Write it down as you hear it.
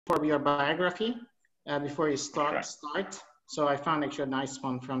for your biography before you start. So I found actually a nice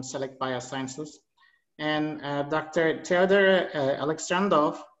one from Select Biosciences. And Dr. Theodore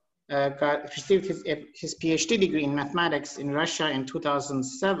Alexandrov received his PhD degree in mathematics in Russia in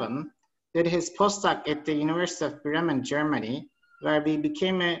 2007, did his postdoc at the University of Bremen, Germany, where he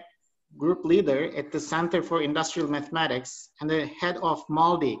became a group leader at the Center for Industrial Mathematics and the head of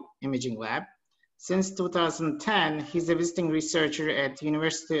MALDI Imaging Lab. Since 2010, he's a visiting researcher at the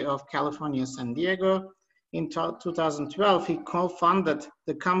University of California, San Diego. In 2012, he co-founded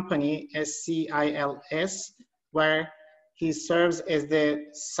the company SCILS, where he serves as the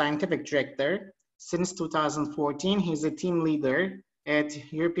scientific director. Since 2014, he's a team leader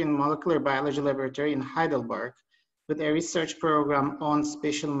at European Molecular Biology Laboratory in Heidelberg with a research program on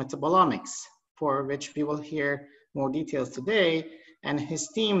spatial metabolomics, for which we will hear more details today. And his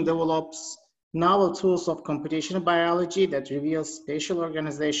team develops novel tools of computational biology that reveals spatial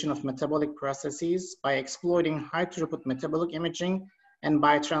organization of metabolic processes by exploiting high-throughput metabolic imaging and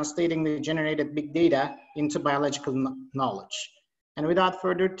by translating the generated big data into biological knowledge. And without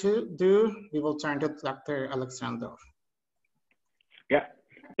further ado, we will turn to Dr. Alexandrov.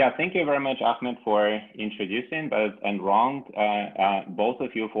 Yeah, thank you very much, Ahmet, for introducing, and Rong, both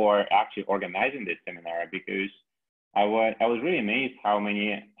of you for actually organizing this seminar, because I was really amazed how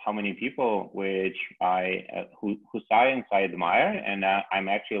many people whose science I admire, and I'm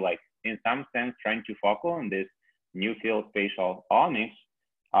actually, like, in some sense trying to focus on this new field, spatial omics,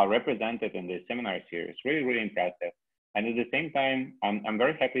 are represented in this seminar series. Really impressive. And at the same time, I'm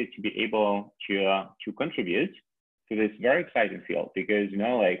very happy to be able to contribute to this very exciting field, because, you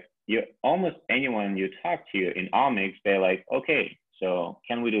know, like, almost anyone you talk to in omics, they're like, okay, so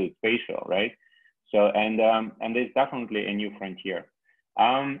can we do spatial, right? So, and there's definitely a new frontier.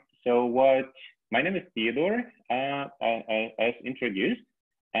 My name is Theodore, as introduced,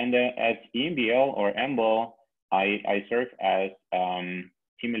 and at EMBL or EMBL, I serve as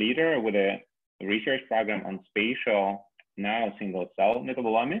team leader with a research program on spatial, now single cell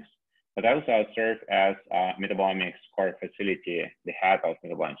metabolomics, but I also serve as metabolomics core facility, the head of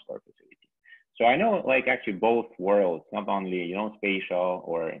metabolomics core facility. So I know, like, actually both worlds, not only, you know, spatial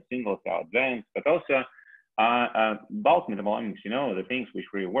or single cell advanced, but also bulk metabolomics, you know, the things which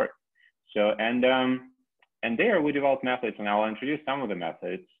really work. So, and there we develop methods, and I'll introduce some of the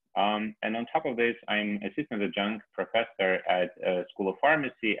methods. And on top of this, I'm assistant adjunct professor at School of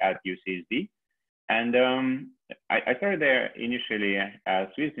Pharmacy at UCSD. And I started there initially as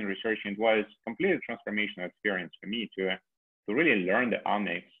visiting research, and it was completely transformational experience for me to really learn the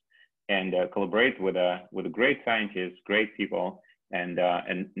omics and collaborate with great scientists, great people, and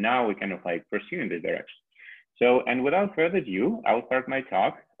now we kind of like pursue in this direction. So, and without further ado, I'll start my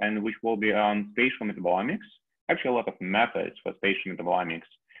talk, and which will be on spatial metabolomics, actually a lot of methods for spatial metabolomics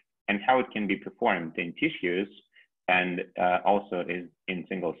and how it can be performed in tissues and also in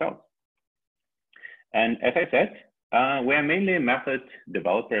single cells. And as I said, we are mainly method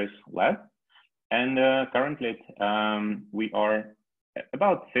developers lab, and currently we are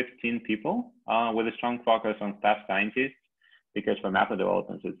about 15 people with a strong focus on staff scientists, because for method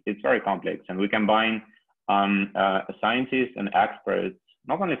development, it's very complex, and we combine scientists and experts,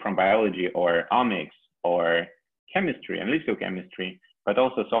 not only from biology or omics or chemistry, analytical chemistry, but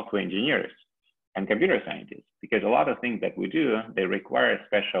also software engineers and computer scientists, because a lot of things that we do, they require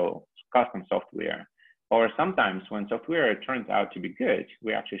special custom software. Or sometimes when software turns out to be good,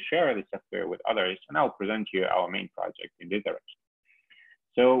 we actually share the software with others, and I'll present you our main project in this direction.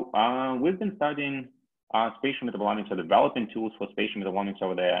 So we've been studying spatial metabolomics, or developing tools for spatial metabolomics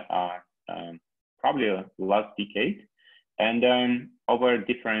over the probably the last decade, and over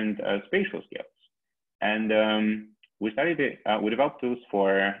different spatial scales. And we developed tools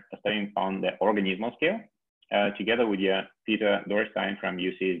for studying on the organismal scale together with Peter Dorstein from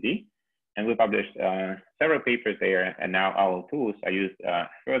UCSD. And we published several papers there, and now our tools are used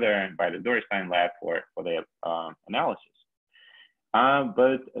further by the Dorstein lab for their analysis.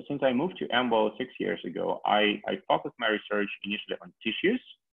 But since I moved to EMBL 6 years ago, I focused my research initially on tissues,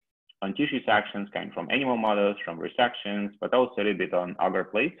 on tissue sections coming from animal models, from resections, but also a little bit on agar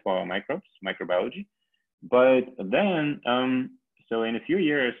plates for microbes, microbiology. But then, so in a few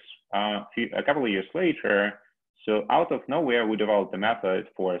years, a couple of years later, so out of nowhere, we developed a method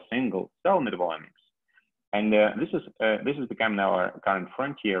for single cell metabolomics. And this has become now our current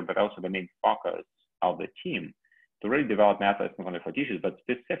frontier, but also the main focus of the team to really develop methods not only for tissues, but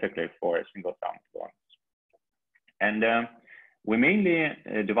specifically for single cell metabolomics. And we mainly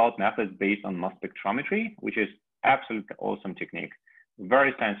develop methods based on mass spectrometry, which is absolutely awesome technique,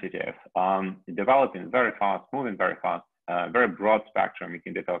 very sensitive, developing very fast, moving very fast, very broad spectrum. You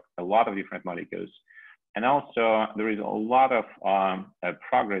can detect a lot of different molecules. And also there is a lot of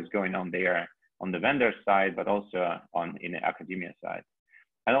progress going on there on the vendor side, but also in the academia side.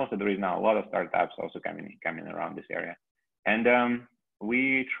 And also there is now a lot of startups also coming around this area. And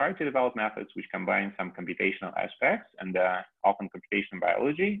we try to develop methods which combine some computational aspects and often computational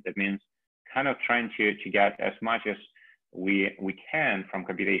biology. That means kind of trying to get as much as we can from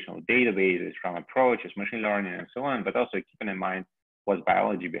computational databases, from approaches, machine learning, and so on, but also keeping in mind what's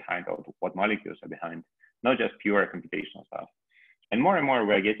biology behind or what molecules are behind, not just pure computational stuff. And more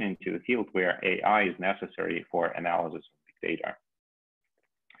we're getting into the field where AI is necessary for analysis of big data.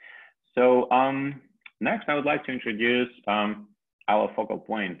 So next, I would like to introduce our focal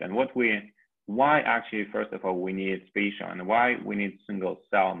point and why actually, first of all, we need spatial and why we need single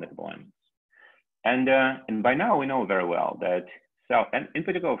cell metabolomics. And by now we know very well that and in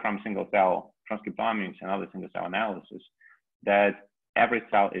particular from single cell transcriptomics and other single cell analysis, that every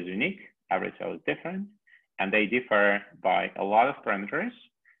cell is unique, every cell is different, and they differ by a lot of parameters,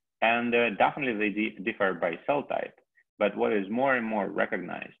 and definitely they differ by cell type. But what is more and more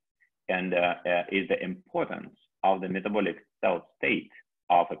recognized and is the importance of the metabolic cell state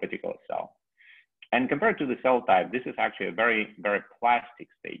of a particular cell. And compared to the cell type, this is actually a very, very plastic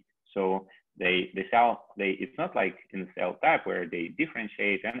state. So it's not like in the cell type where they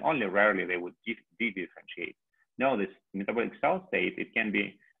differentiate and only rarely they would de-differentiate. No, this metabolic cell state, it can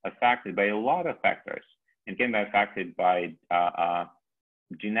be affected by a lot of factors. It can be affected by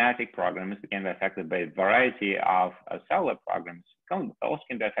genetic programs. It can be affected by a variety of cellular programs. It also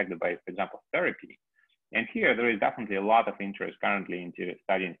can be affected by, for example, therapy. And here there is definitely a lot of interest currently into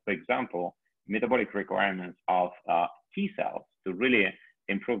studying, for example, metabolic requirements of T cells to really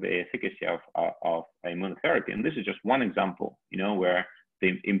improve the efficacy of immunotherapy. And this is just one example, where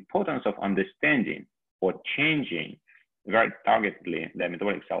the importance of understanding or changing very targetedly the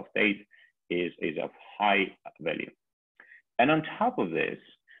metabolic cell state is of high value. And on top of this,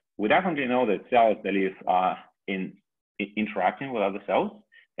 we definitely know that cells, they live in interacting with other cells.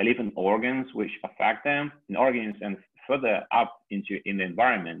 They live in organs which affect them, in organs and further up in the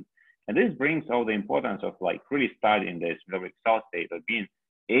environment. And this brings all the importance of really studying this metabolic cell state, of being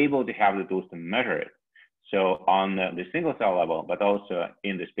able to have the tools to measure it. So on the single cell level, but also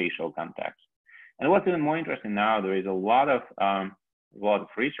in the spatial context. And what's even more interesting now, there is a lot of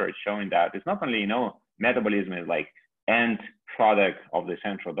research showing that it's not only, metabolism is like end product of the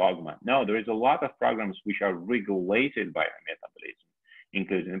central dogma. No, there is a lot of programs which are regulated by metabolism,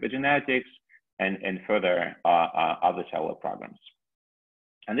 including epigenetics and further other cellular programs.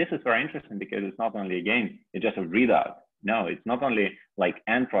 And this is very interesting because it's not only, again, it's just a readout. No, it's not only like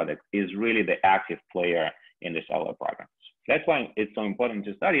end product, it's really the active player in the cellular programs. That's why it's so important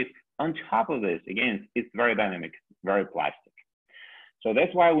to study it. On top of this, again, it's very dynamic, very plastic. So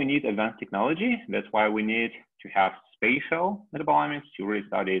that's why we need advanced technology. That's why we need to have spatial metabolomics to really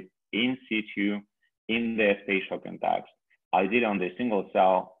study it in situ, in the spatial context. I did on the single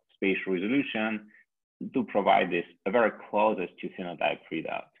cell spatial resolution to provide this a very closest to phenotype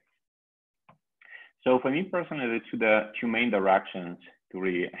readout. So for me personally, the two main directions to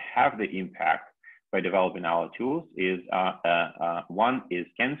really have the impact by developing our tools is one is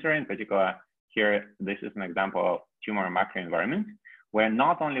cancer. In particular, here this is an example of tumor microenvironment, where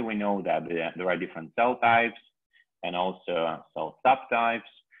not only we know that there are different cell types and also cell subtypes,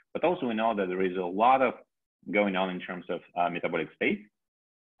 but also we know that there is a lot of going on in terms of metabolic state.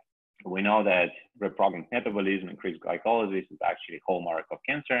 We know that reprogrammed metabolism, increased glycolysis is actually a hallmark of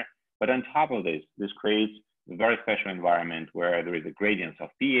cancer. But on top of this, this creates a very special environment where there is a gradient of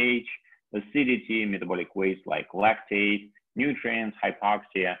pH, acidity, metabolic waste like lactate, nutrients,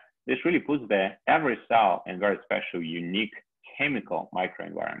 hypoxia. This really puts every cell in very special, unique chemical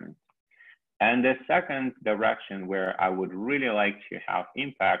microenvironment. And the second direction where I would really like to have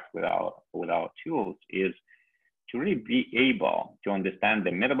impact with our tools is to really be able to understand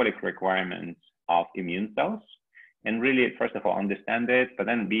the metabolic requirements of immune cells and really, first of all, understand it, but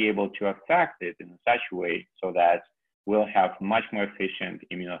then be able to affect it in such a way so that we'll have much more efficient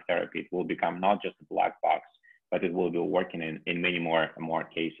immunotherapy. It will become not just a black box, but it will be working in many more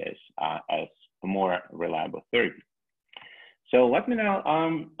cases as a more reliable therapy. So let me now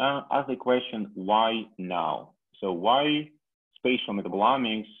ask the question, why now? So why spatial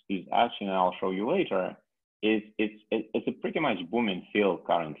metabolomics is actually, and I'll show you later, it's a pretty much booming field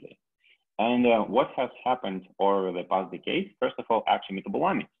currently. And what has happened over the past decade, first of all, actually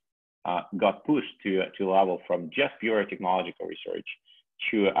metabolomics got pushed to a level from just pure technological research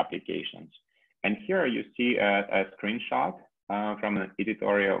to applications. And here you see a screenshot from an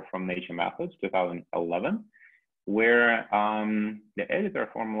editorial from Nature Methods, 2011. where the editor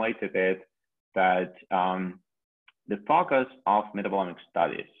formulated it that the focus of metabolomic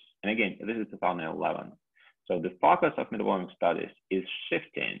studies, and again, this is 2011. So the focus of metabolomic studies is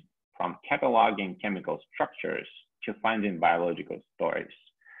shifting from cataloging chemical structures to finding biological stories.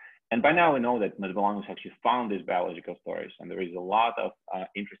 And by now we know that metabolomics actually found these biological stories, and there is a lot of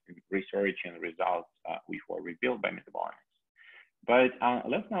interesting research and results which were revealed by metabolomics. But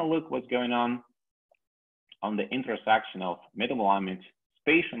let's now look what's going on the intersection of metabolomics,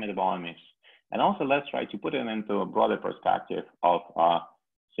 spatial metabolomics, and also let's try to put it into a broader perspective of,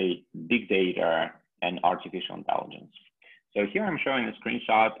 say, big data and artificial intelligence. So here I'm showing a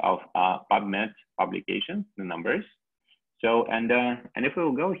screenshot of PubMed publications, the numbers. So, and if we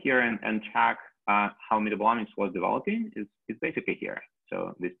will go here and track how metabolomics was developing, it's basically here.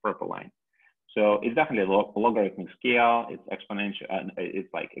 So this purple line. So it's definitely a logarithmic scale. It's exponential. It's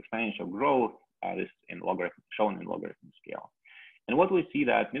like exponential growth. This in logarithm, shown in logarithmic scale. And what we see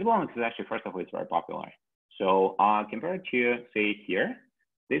that metabolomics is actually, first of all, it's very popular. So compared to, say, here,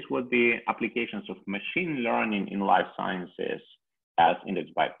 this would be applications of machine learning in life sciences as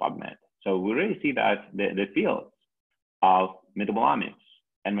indexed by PubMed. So we really see that the fields of metabolomics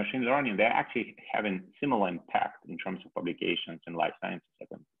and machine learning, they're actually having similar impact in terms of publications in life sciences at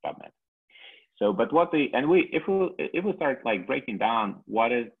PubMed. So, but what they, and if we start like breaking down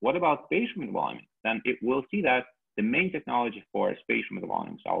what about spatial metabolomics, then we'll see that the main technology for spatial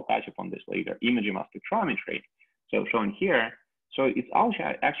metabolomics, I'll touch upon this later, imaging mass spectrometry. So shown here, so it's also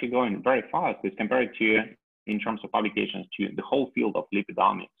actually going very fast as compared to, in terms of publications, to the whole field of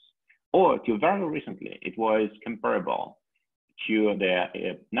lipidomics, or to very recently, it was comparable to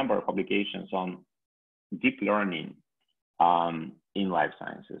the number of publications on deep learning in life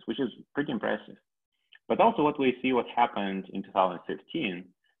sciences, which is pretty impressive. But also what we see what happened in 2015,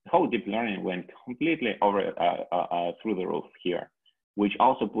 the whole deep learning went completely over through the roof here, which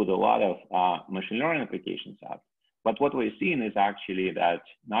also put a lot of machine learning applications up. But what we're seeing is actually that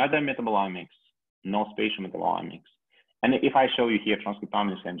neither metabolomics nor spatial metabolomics, and if I show you here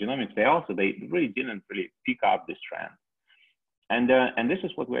transcriptomics and genomics, they really didn't really pick up this trend. And this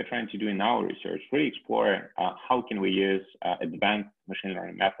is what we're trying to do in our research, really explore how can we use advanced machine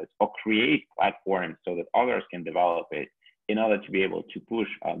learning methods or create platforms so that others can develop it in order to be able to push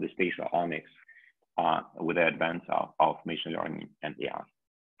the spatial omics with the advance of machine learning and AI.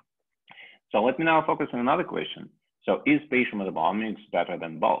 So let me now focus on another question. So is spatial metabolomics better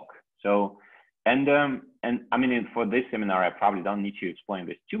than bulk? So, and I mean, for this seminar, I probably don't need to explain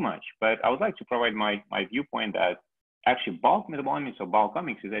this too much, but I would like to provide my viewpoint that actually bulk metabolomics or bulk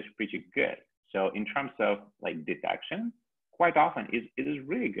omics is actually pretty good. So in terms of like detection, quite often it is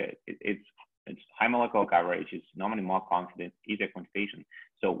really good. It's high molecular coverage, it's normally more confident, easier quantitation.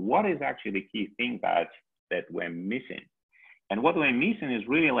 So what is actually the key thing that we're missing? And what we're missing is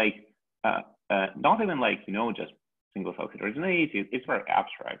really like, not even like, you know, just single cell heterogeneity, it's very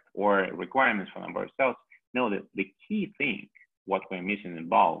abstract, or requirements for number of cells. No, the key thing, what we're missing in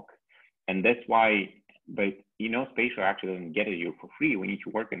bulk, and that's why, but you know, spatial actually doesn't get it you for free. We need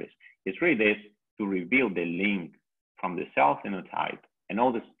to work on this. It's really this to reveal the link from the cell phenotype and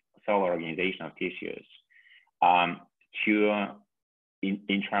all this cellular organization of tissues to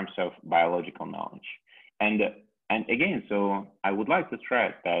in terms of biological knowledge. And again, so I would like to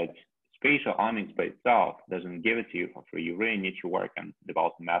stress that spatial omics by itself doesn't give it to you for free. You really need to work and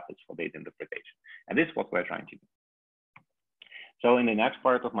develop methods for data interpretation. And this is what we're trying to do. So in the next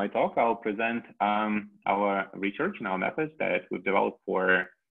part of my talk, I'll present our research and our methods that we've developed for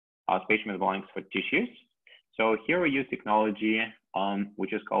spatial metabolomics for tissues. So here we use technology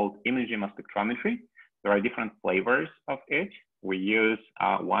which is called imaging mass spectrometry. There are different flavors of it. We use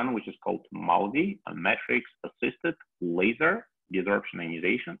one which is called MALDI, a matrix-assisted laser desorption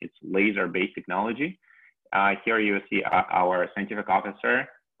ionization. It's laser-based technology. Here you see our scientific officer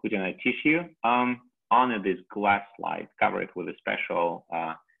putting a tissue on this glass slide, cover it with a special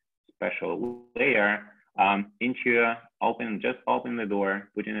layer into just open the door,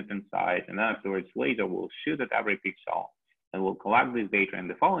 putting it inside, and then afterwards laser will shoot at every pixel and will collect this data in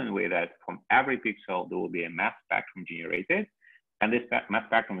the following way that from every pixel there will be a mass spectrum generated, and this mass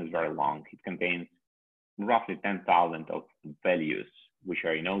spectrum is very long. It contains roughly 10,000 of values, which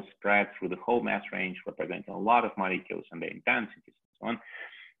are, you know, spread through the whole mass range, representing a lot of molecules and their intensities and so on.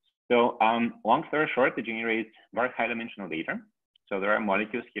 So long story short, it generates very high dimensional data. So there are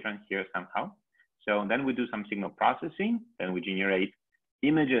molecules here and here somehow. So then we do some signal processing, then we generate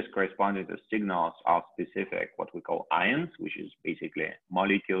images corresponding to signals of specific, what we call ions, which is basically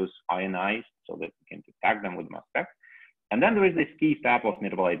molecules ionized so that we can detect them with mass spec. And then there is this key step of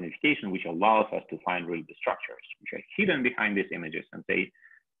metabolite identification, which allows us to find really the structures which are hidden behind these images and say,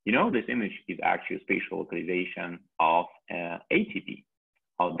 you know, this image is actually spatial localization of ATP.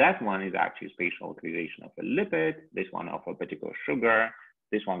 Oh, that one is actually spatial localization of a lipid, this one of a particular sugar,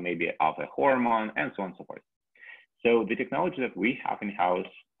 this one maybe of a hormone, and so on and so forth. So the technology that we have in-house,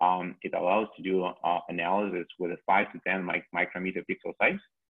 it allows to do analysis with a 5 to 10 micrometer pixel size.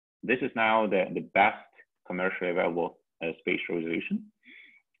 This is now the best commercially available spatial resolution.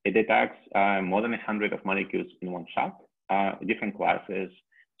 It detects more than 100 of molecules in one shot, different classes,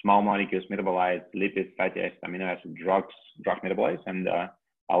 small molecules, metabolites, lipids, fatty acids, amino acid, drug metabolites, and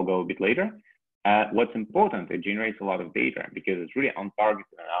I'll go a bit later. What's important, it generates a lot of data because it's really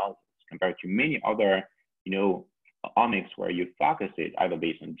untargeted analysis compared to many other, you know, omics where you focus it either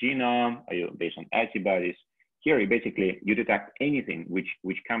based on genome or based on antibodies. Here, you detect anything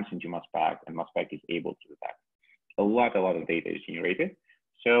which comes into mass spec, and mass spec is able to detect. A lot of data is generated.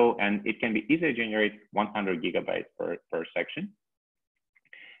 So, and it can be easily generate 100 gigabytes per section,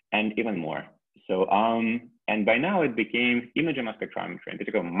 and even more. So, and by now it became imaging mass spectrometry, in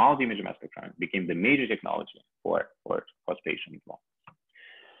particular multi-image mass spectrometry, became the major technology for spatial as well.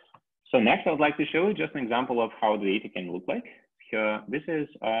 So next, I would like to show you just an example of how the data can look like. Here, this is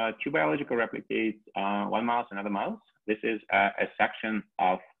two biological replicates, one mouse, another mouse. This is a section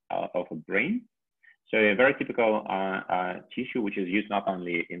of a brain. So a very typical tissue, which is used not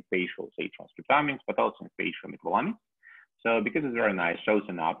only in spatial, say, transcriptomics, but also in spatial metabolomics. So because it's very nice, shows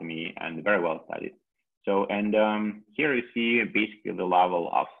anatomy and very well studied. So, and here you see basically the level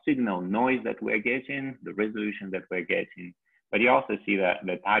of signal noise that we're getting, the resolution that we're getting, but you also see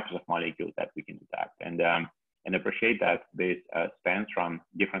the types of molecules that we can detect. And appreciate that this spans from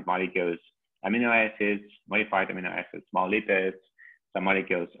different molecules, amino acids, modified amino acids, small lipids, some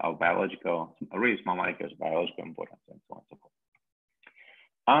molecules of biological, really small molecules of biological importance, and so on and so forth.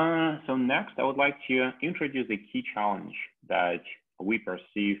 So next, I would like to introduce a key challenge that we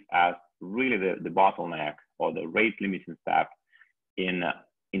perceive as really the bottleneck or the rate limiting step in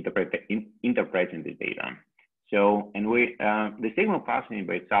interpreting this data. So, and the signal processing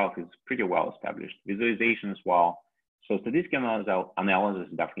by itself is pretty well established. Visualization as well. So statistical analysis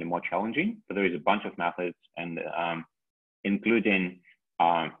is definitely more challenging, but there is a bunch of methods, and including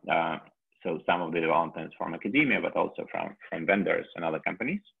so some of the developments from academia, but also from vendors and other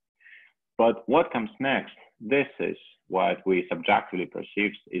companies. But what comes next, this is what we subjectively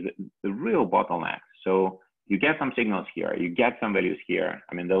perceive is the real bottleneck. So you get some signals here, you get some values here.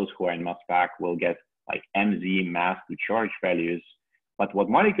 I mean, those who are in mass spec will get like MZ, mass to charge values. But what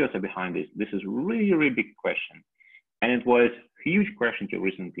molecules are behind this is really, really big question. And it was a huge question till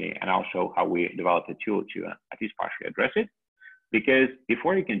recently, and I'll show how we developed a tool to at least partially address it. Because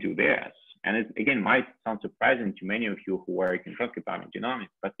before you can do this, and it again might sound surprising to many of you who work in transcriptomics, genomics,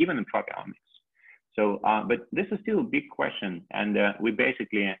 but even in proteomics. So, but this is still a big question, and we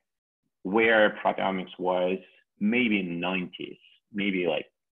basically where proteomics was maybe in the 90s, maybe like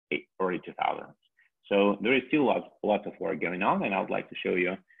early 2000s. So there is still lots of work going on, and I would like to show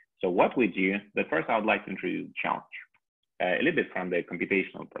you. So what we do, but first I would like to introduce the challenge a little bit from the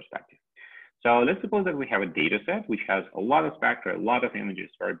computational perspective. So let's suppose that we have a data set which has a lot of spectra, a lot of images,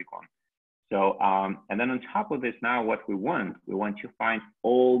 very big one. So, and then on top of this now, what we want to find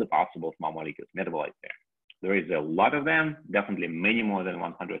all the possible small molecules, metabolites there. There is a lot of them, definitely many more than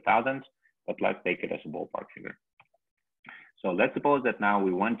 100,000, but let's take it as a ballpark figure. So let's suppose that now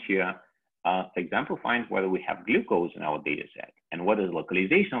we want to, for example, find whether we have glucose in our data set and what is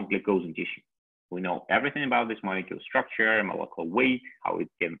localization of glucose in tissue. We know everything about this molecule structure, molecular weight, how it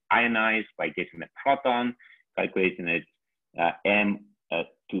can ionize by getting a proton, calculating its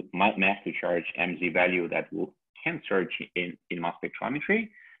mass to charge MZ value that we can search in mass spectrometry.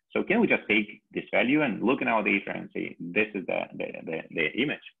 So can we just take this value and look in our data and say, this is the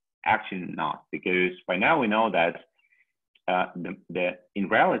image? Actually not, because by now we know that in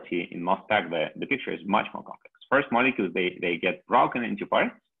reality, in mass spec, the picture is much more complex. First, molecules, they get broken into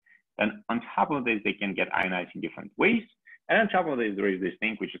parts. And on top of this, they can get ionized in different ways. And on top of this, there is this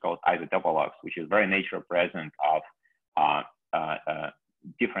thing which is called isotopologs, which is very nature present of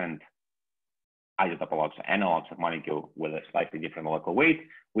different isotopologs, analogs of molecule with a slightly different molecular weight,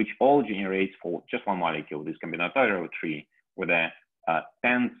 which all generates for just one molecule, this combinatorial tree with a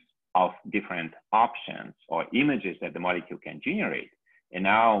tens of different options or images that the molecule can generate. And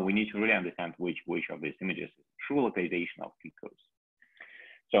now we need to really understand which of these images is true localization of glucose.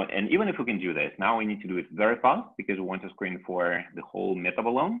 So, and even if we can do this, now we need to do it very fast because we want to screen for the whole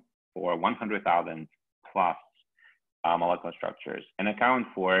metabolome for 100,000 plus molecular structures and account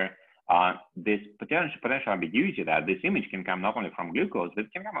for this potential ambiguity that this image can come not only from glucose, but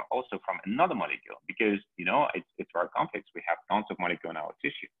it can come also from another molecule, because it's very complex. We have tons of molecules in our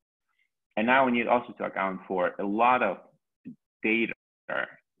tissue, and now we need also to account for a lot of data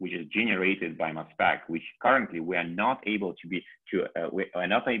which is generated by mass spec, which currently we are not able to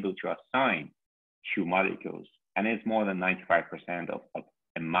assign to molecules, and it's more than 95% of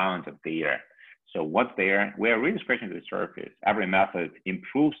amount of data. So what's there? We are really scratching the surface. Every method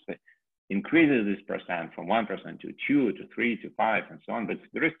increases this percent from 1% to 2 to 3 to 5 and so on, but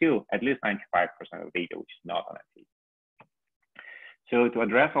there is still at least 95% of data which is not on it. So to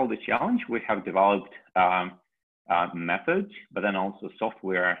address all this challenge, we have developed methods, but then also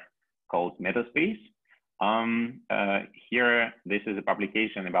software called Metaspace. Here, this is a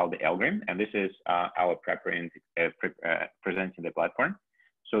publication about the algorithm, and this is our preprint presenting the platform.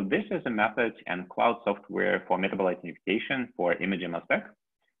 So this is a method and cloud software for metabolite identification for imaging mass spec.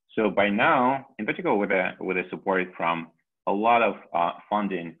 So by now, in particular with the support from a lot of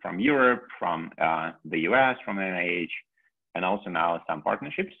funding from Europe, from the US, from NIH, and also now some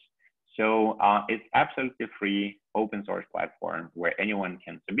partnerships. So it's absolutely free, open source platform where anyone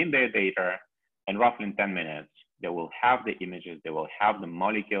can submit their data, and roughly in 10 minutes, they will have the images, they will have the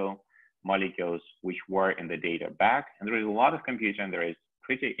molecules which were in the data back. And there is a lot of computation. There is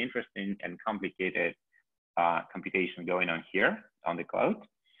pretty interesting and complicated computation going on here on the cloud.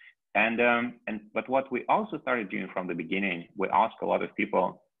 But what we also started doing from the beginning, we asked a lot of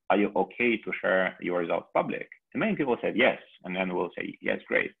people, are you okay to share your results public? And many people said yes, and then we'll say, yes,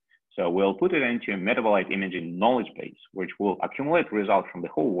 great. So we'll put it into a metabolite imaging knowledge base, which will accumulate results from the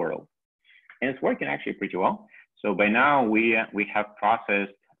whole world. And it's working actually pretty well. So by now we have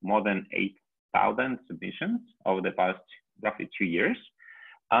processed more than 8,000 submissions over the past roughly 2 years.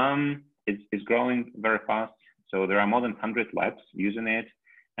 It's growing very fast. So there are more than 100 labs using it.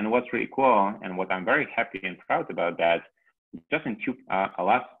 And what's really cool, and what I'm very happy and proud about, that just in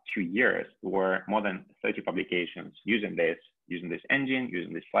last 2 years, there were more than 30 publications using this engine,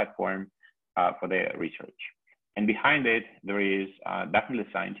 using this platform for their research. And behind it, there is definitely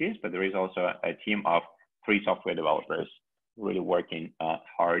scientists, but there is also a team of 3 software developers really working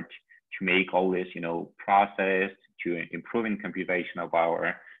hard to make all this, processed, to improving computational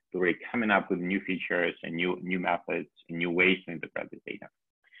power, to really coming up with new features and new methods and new ways to interpret the data.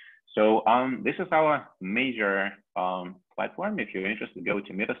 So this is our major platform. If you're interested, go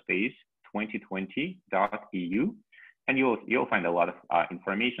to metaspace2020.eu, and you'll find a lot of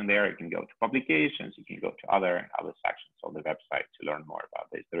information there. You can go to publications, you can go to other sections of the website to learn more about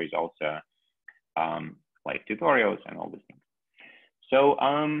this. There is also like tutorials and all these things. So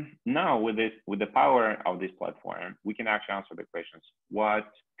now with the power of this platform, we can actually answer the questions: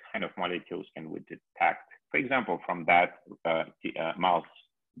 what kind of molecules can we detect, for example, from that mouse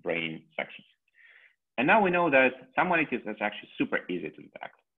brain section? And now we know that some molecules is actually super easy to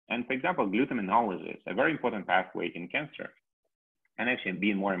detect. And for example, glutaminolysis, a very important pathway in cancer, and actually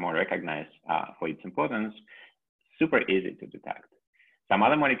being more and more recognized for its importance, super easy to detect. Some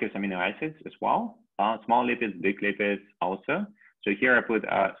other molecules, amino acids as well, small lipids, big lipids also. So here I put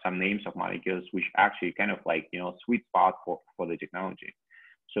some names of molecules which actually kind of like, sweet spot for the technology.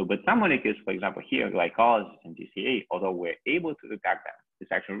 So, but some molecules, for example, here, glycolysis and DCA, although we're able to detect them,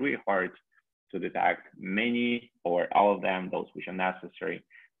 it's actually really hard to detect many or all of them, those which are necessary.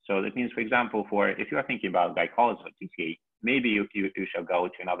 So that means, for example, if you are thinking about glycolysis or DCA, maybe you shall go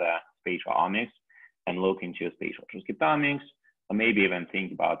to another spatial omics and look into spatial transcriptomics, or maybe even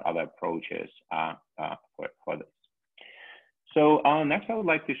think about other approaches for this. So next, I would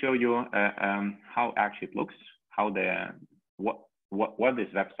like to show you how actually it looks, how what this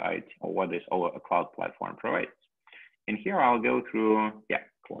website or what this cloud platform provides. And here I'll go through,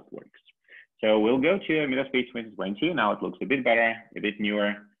 how it works. So we'll go to Metaspace 2020. Now it looks a bit better, a bit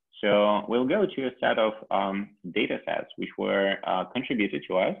newer. So we'll go to a set of data sets which were contributed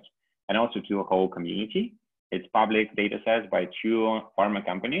to us and also to a whole community. It's public data sets by 2 pharma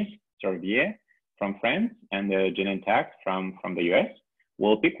companies, Servier from France and Genentech from the US.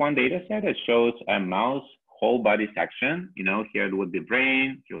 We'll pick one data set that shows a mouse whole body section. Here it would be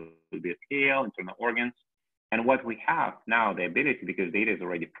brain, here would be scale, internal organs. And what we have now, the ability, because data is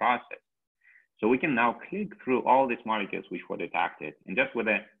already processed, so we can now click through all these molecules which were detected, and just with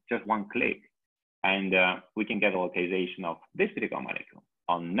just one click, and we can get a localization of this particular molecule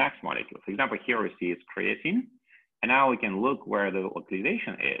on next molecule. For example, here we see it's creatine, and now we can look where the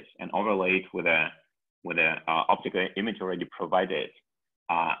localization is and overlay it with a optical image already provided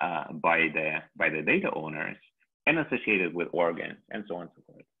by the data owners and associated with organs and so on and so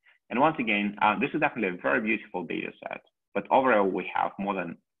forth. And once again, this is definitely a very beautiful data set, but overall we have more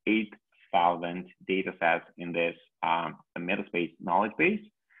than 8,000 data sets in this metaspace knowledge base,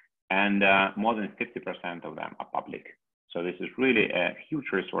 and more than 50% of them are public. So this is really a huge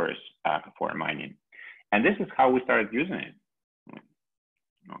resource for mining. And this is how we started using it.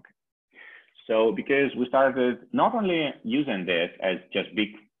 Okay. So because we started not only using this as just big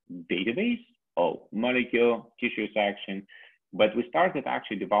database of molecule, tissue section, but we started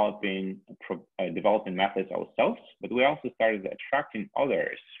actually developing methods ourselves, but we also started attracting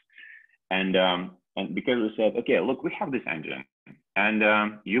others. And because we said, okay, look, we have this engine,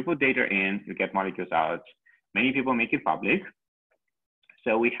 and you put data in, you get molecules out, many people make it public.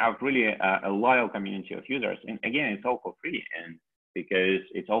 So we have really a loyal community of users. And again, it's all for free, and because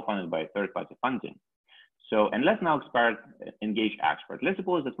it's all funded by third-party funding. So, and let's now engage experts. Let's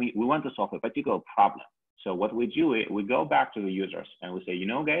suppose that we want to solve a particular problem. So what we do, we go back to the users and we say, you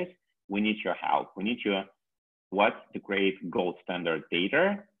know, guys, we need your help. We need your to create gold standard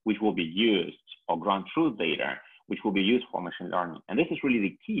data, which will be used, or ground truth data, which will be used for machine learning. And this is really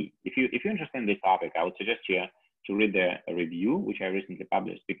the key. If you're interested in this topic, I would suggest you to read the review, which I recently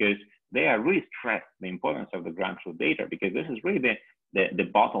published, because they are really stressed the importance of the ground truth data, because this is really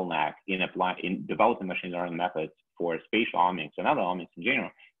the bottleneck in developing machine learning methods for spatial omics and other omics in general.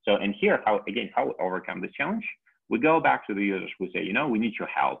 So, and here, how we overcome this challenge, we go back to the users, we say, you know, we need your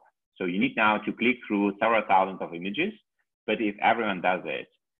help. So you need now to click through several thousands of images, but if everyone does it,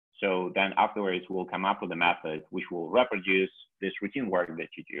 so then afterwards we'll come up with a method which will reproduce this routine work that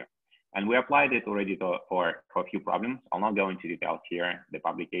you do. And we applied it already for a few problems. I'll not go into details here. The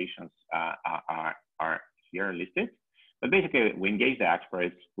publications are here listed. But basically, we engage the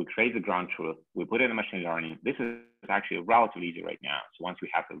experts, we create the ground truth, we put it in machine learning. This is actually relatively easy right now. So once we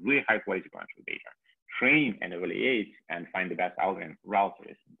have a really high quality ground truth data, train and evaluate and find the best algorithm,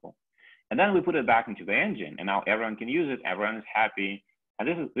 relatively simple. And then we put it back into the engine, and now everyone can use it, everyone is happy.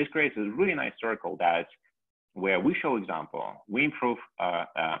 And this creates a really nice circle where we show example, we improve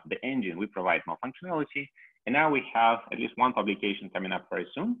the engine, we provide more functionality, and now we have at least one publication coming up very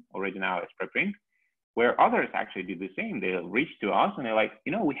soon, already now it's preprint, where others actually do the same. They'll reach to us and they're like,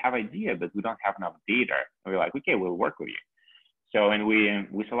 you know, we have idea, but we don't have enough data. And we're like, okay, we'll work with you. So, and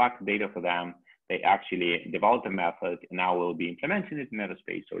we select data for them. They actually develop the method, and now we'll be implementing it in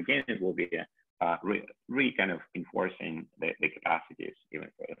Metaspace. So again, it will be really kind of enforcing the capacities even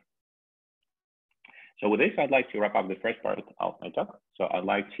further. So with this, I'd like to wrap up the first part of my talk. So I'd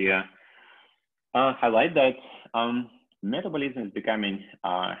like to highlight that metabolism is becoming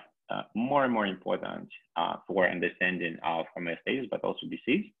more and more important for understanding of homeostasis, but also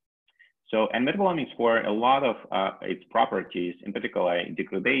disease. So, and metabolomics, for a lot of its properties, in particular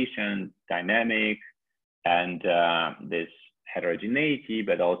degradation, dynamic, and this heterogeneity,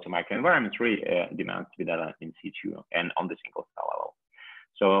 but also microenvironments really demands to be done in situ and on the single cell level.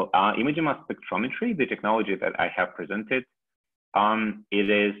 So imaging mass spectrometry, the technology that I have presented,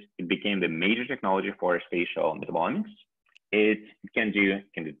 it became the major technology for spatial metabolomics. It can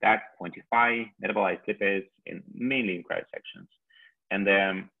detect, quantify, metabolize lipids mainly in cryo sections. And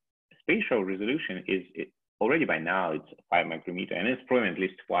the spatial resolution is already by now, it's 5 micrometer, and it's proven at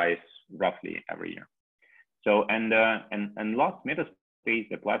least twice roughly every year. So, and Lost Metaspace,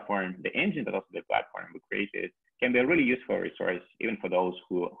 the platform, the engine, but also the platform we created, can be a really useful resource, even for those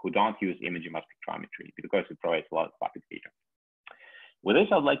who don't use imaging mass spectrometry, because it provides a lot of public data. With this,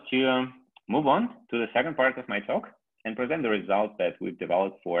 I'd like to move on to the second part of my talk and present the results that we've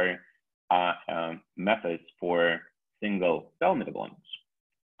developed for methods for single cell metabolomics.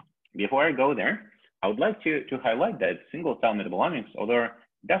 Before I go there, I would like to highlight that single cell metabolomics, although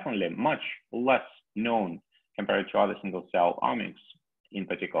definitely much less known compared to other single cell omics, in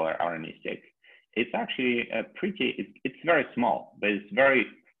particular RNA-seq, it's actually it's very small, but it's very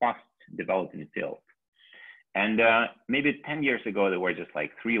fast developing field. And maybe 10 years ago, there were just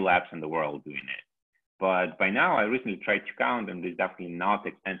like 3 labs in the world doing it. But by now, I recently tried to count, and there's definitely not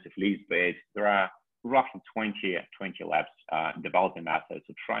extensive list, but there are roughly 20 labs developing methods,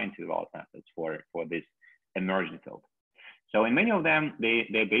 or trying to develop methods for this emerging field. So in many of them,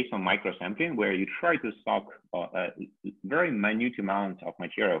 they're based on microsampling, where you try to stock very minute amounts of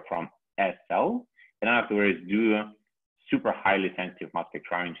material from a cell, and afterwards do super highly sensitive mass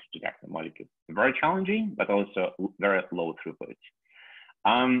spectrometry to detect the molecule. Very challenging, but also very low throughput.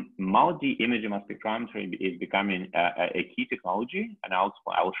 Multi-image mass spectrometry is becoming a key technology, and I'll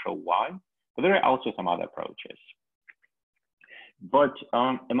show why. But there are also some other approaches. But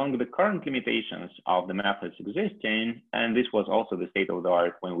among the current limitations of the methods existing, and this was also the state of the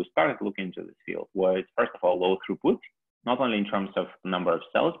art when we started looking into this field, was first of all low throughput, not only in terms of number of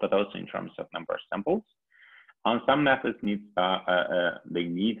cells, but also in terms of number of samples. Some methods need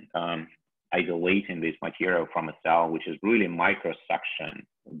isolating this material from a cell, which is really microsuction,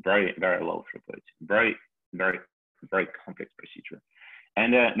 very low throughput, very complex procedure.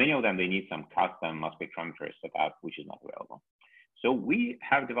 And many of them, they need some custom mass spectrometer setup, which is not available. So we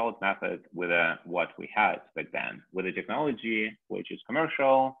have developed methods with what we had back then, with a technology which is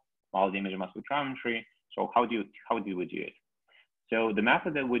commercial, multi-image mass spectrometry. So how do we do it? So the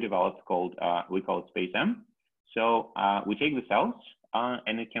method that we developed we call it SpaceM. So we take the cells,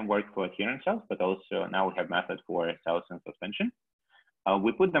 and it can work for adherent cells, but also now we have methods for cells in suspension.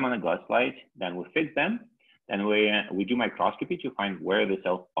 We put them on a glass slide, then we fix them, then we do microscopy to find where the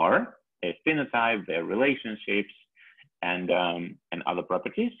cells are, their phenotype, their relationships, and other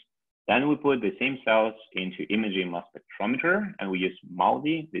properties. Then we put the same cells into imaging mass spectrometer, and we use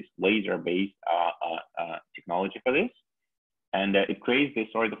MALDI, this laser-based technology for this. And it creates this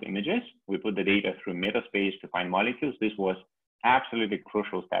sort of images. We put the data through metaspace to find molecules. This was absolutely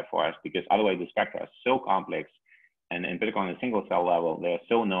crucial step for us because otherwise the spectra are so complex, and in particular on a single cell level, they're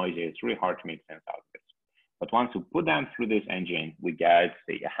so noisy, it's really hard to make sense out of this. But once we put them through this engine, we get,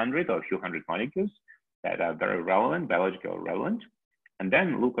 say, 100 or a few hundred molecules that are very relevant, biologically relevant. And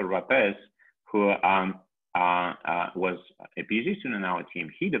then Luca Rapes, who was a PhD student in our team,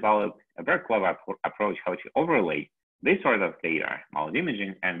 he developed a very clever approach how to overlay this sort of data, MALDI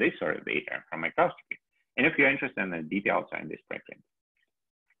imaging, and this sort of data from microscopy. And if you're interested in the details in this preprint.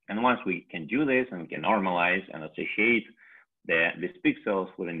 And once we can do this and we can normalize and associate these pixels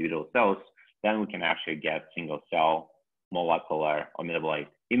with individual cells, then we can actually get single cell molecular or metabolite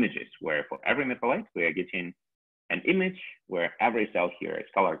images, where for every metabolite, we are getting an image where every cell here is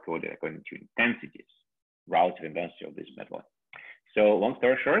color coded according to intensities, relative intensity of this metabolite. So long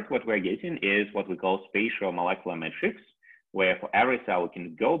story short, what we're getting is what we call spatial molecular metrics, where for every cell, we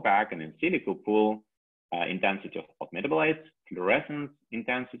can go back and in silico pull intensity of metabolites, fluorescence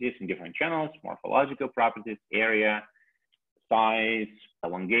intensities in different channels, morphological properties, area, size,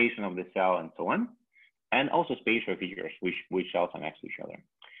 elongation of the cell, and so on, and also spatial features, which cells are next to each other.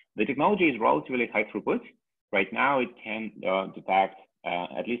 The technology is relatively high throughput. Right now, it can detect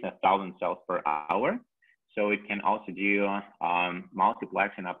at least 1,000 cells per hour. So it can also do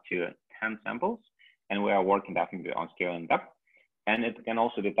multiplexing up to 10 samples, and we are working definitely on scaling up. And it can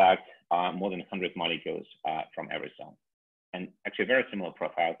also detect more than 100 molecules from every cell, and actually very similar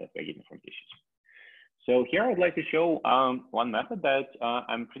profiles that we're getting from tissues. So here I would like to show one method that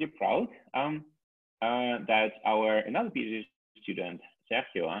I'm pretty proud that another PhD student,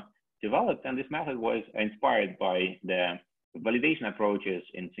 Sergio, developed, and this method was inspired by the validation approaches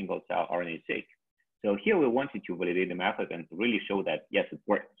in single-cell RNA-seq. So here we wanted to validate the method and really show that, yes, it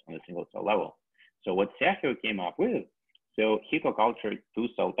works on a single-cell level. So what Sergio came up with, so he co-cultured 2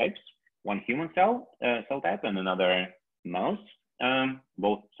 cell types, one human cell type and another mouse,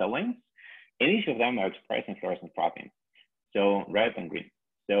 both cell lines. And each of them are expressing fluorescent proteins, so red and green.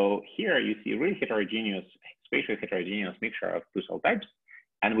 So here you see really heterogeneous, spatially heterogeneous mixture of 2 cell types.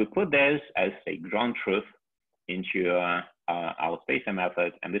 And we put this as a ground truth into our SpaceM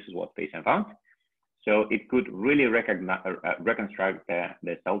method, and this is what SpaceM found. So it could really reconstruct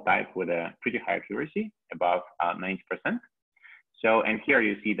the cell type with a pretty high accuracy, above 90%. So, and here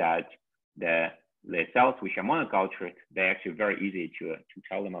you see that the cells which are monocultured, they're actually very easy to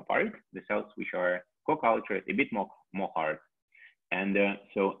tell them apart. The cells which are co-cultured, a bit more hard. And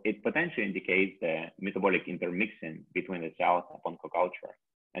so it potentially indicates the metabolic intermixing between the cells upon co-culture.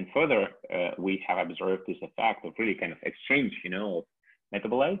 And further, we have observed this effect of really kind of exchange, of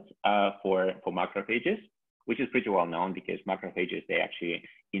metabolites for macrophages, which is pretty well known because macrophages, they actually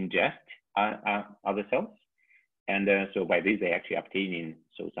ingest other cells. And so by this, they actually obtaining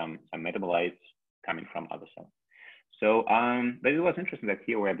some metabolites coming from other cells. So, but it was interesting that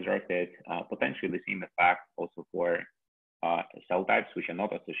here we observed that potentially the same effect also for cell types which are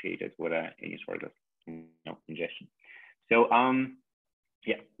not associated with any sort of ingestion. So,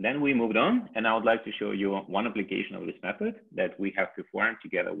 yeah, then we moved on, and I would like to show you one application of this method that we have performed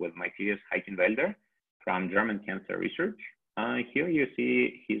together with Matthias Heichenwälder from German Cancer Research. Here you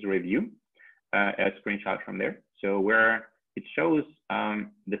see his review, a screenshot from there. So where it shows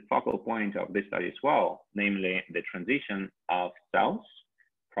the focal point of this study as well, namely the transition of cells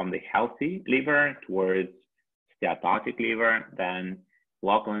from the healthy liver towards steatotic liver, then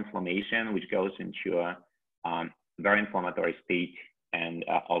local inflammation, which goes into a very inflammatory state and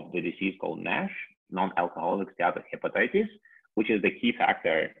of the disease called NASH, non-alcoholic steatohepatitis, which is the key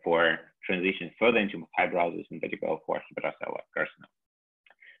factor for transition further into fibrosis, in particular for hepatocellular carcinoma.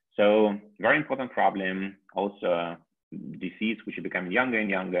 So very important problem, also disease which is becoming younger and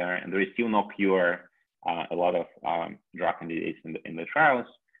younger, and there is still no cure a lot of drug candidates in the trials,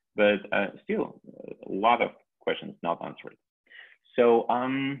 but still a lot of questions not answered. So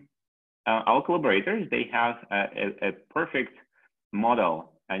our collaborators, they have a perfect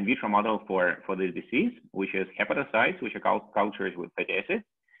model, in vitro model for this disease, which is hepatocytes, which are cultured with fatty acids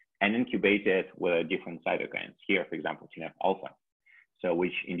and incubated with different cytokines. Here, for example, TNF alpha, so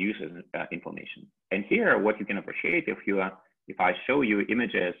which induces inflammation. And here, what you can appreciate if I show you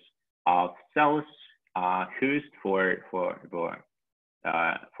images of cells host for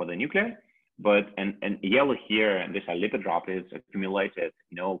the nucleus, but and yellow here, these are lipid droplets accumulated,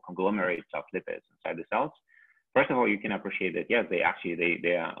 conglomerates of lipids inside the cells. First of all, you can appreciate that yes, they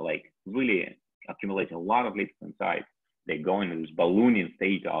are like really accumulating a lot of lipids inside. They go into this ballooning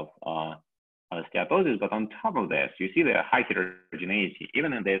state of steatosis, but on top of this, you see the high heterogeneity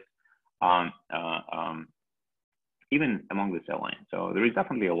even in this even among the cell lines. So there is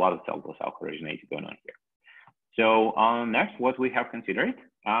definitely a lot of cell-to-cell heterogeneity going on here. So next, what we have considered,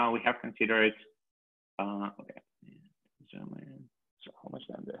 okay. So how much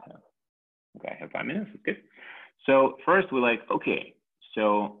time do I have? Okay, I have 5 minutes, that's good. So first we're like, okay,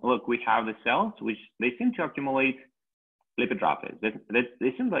 so look, we have the cells, which they seem to accumulate lipid droplets.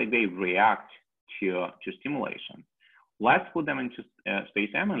 They seem like they react to stimulation. Let's put them into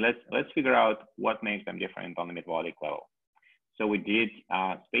space-M and let's figure out what makes them different on the metabolic level. So we did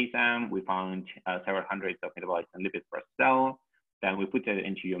space-M, we found several hundreds of metabolites and lipids per cell. Then we put it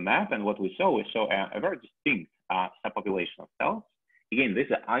into your map, and what we saw a very distinct subpopulation of cells. Again, this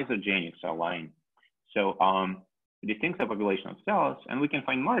is an isogenic cell line. So distinct subpopulation of cells, and we can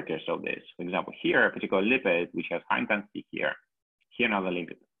find markers of this. For example, here, a particular lipid, which has high intensity here another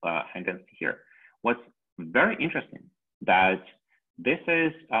lipid, high intensity here. What's very interesting that this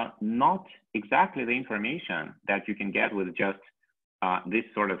is not exactly the information that you can get with just this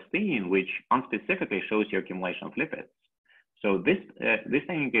sort of stain, which unspecifically shows your accumulation of lipids. So this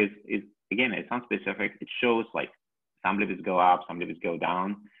thing is again, it's unspecific. It shows like some lipids go up, some lipids go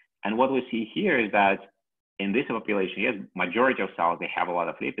down. And what we see here is that in this population, yes, majority of cells, they have a lot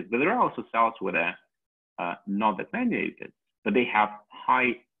of lipids, but there are also cells with not that many lipids, but they have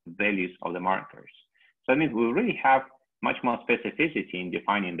high values of the markers. So that means we really have much more specificity in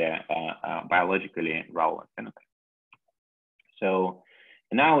defining the biologically relevant phenotype. So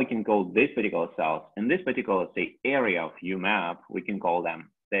now we can call this particular cells, in this particular, say, area of UMAP, we can call them,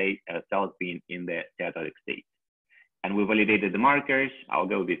 say, cells being in the steatotic state. And we validated the markers. I'll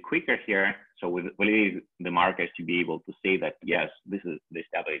go a bit quicker here. So we validated the markers to be able to say that, yes, this is the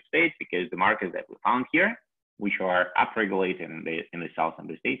steatotic state, because the markers that we found here, which are upregulated in the cells in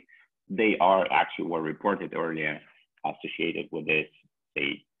the state, they are actually were reported earlier associated with this,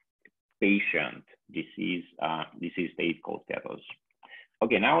 say, patient disease state called steatosis.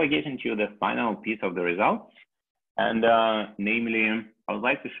 Okay, now we get into the final piece of the results. And namely, I would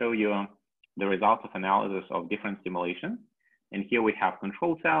like to show you the results of analysis of different stimulation. And here we have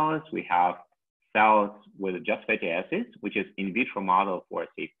control cells, we have cells with just fatty acids, which is in vitro model for,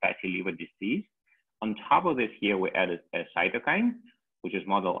 say, fatty liver disease. On top of this here, we added a cytokine, which is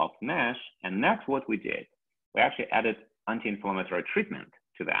model of NASH. And that's what we did. We actually added anti-inflammatory treatment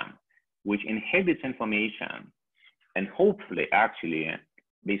to them, which inhibits inflammation and hopefully actually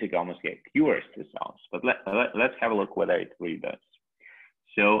basically almost cures the cells. But let's have a look whether it really does.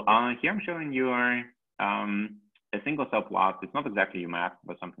 So here I'm showing you a single cell plot. It's not exactly UMAP,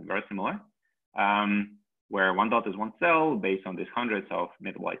 but something very similar, where one dot is one cell based on these hundreds of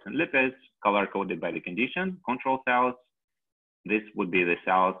metabolites and lipids, color-coded by the condition, control cells. This would be the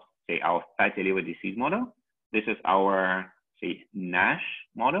cells, say, our fatty liver disease model. This is our, say, NASH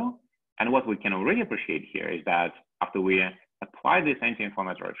model. And what we can already appreciate here is that after we apply this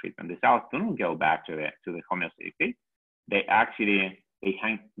anti-inflammatory treatment, the cells don't go back to the homeostatic state. They actually,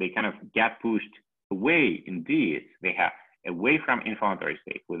 they kind of get pushed away, indeed. They have away from inflammatory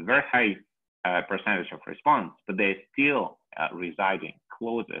state with very high percentage of response, but they're still residing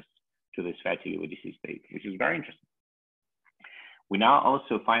closest to this fatty liver disease state, which is very interesting. We now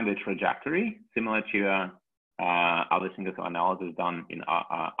also find the trajectory similar to other single cell analysis done in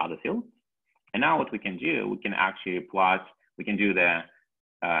other fields. And now what we can do, we can actually plot, we can do the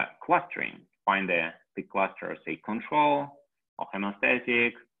clustering, find the cluster, say, control, or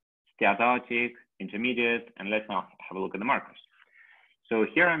homeostatic, steatotic, intermediate, and let's now have a look at the markers. So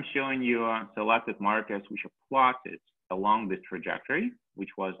here I'm showing you selected markers which are plotted along this trajectory, which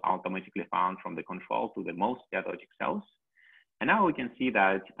was automatically found from the control to the most steatotic cells. And now we can see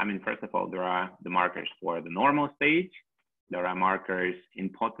that, I mean, first of all, there are the markers for the normal stage. There are markers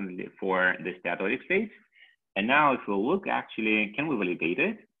importantly for the steatotic state. And now if we look actually, can we validate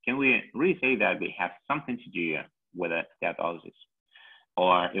it? can we really say that they have something to do with a steatosis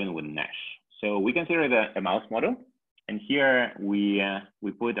or even with NASH? So we consider a mouse model, and here we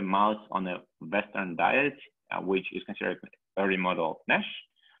put a mouse on a Western diet, which is considered early model of NASH.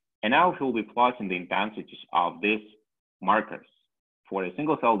 And now we will be plotting the intensities of these markers for a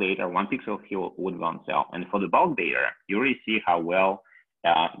single cell data, 1 pixel here with 1 cell. And for the bulk data, you really see how well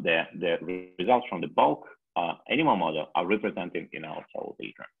the results from the bulk animal model are represented in our cell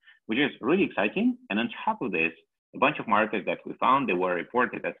data, which is really exciting. And on top of this, a bunch of markers that we found, they were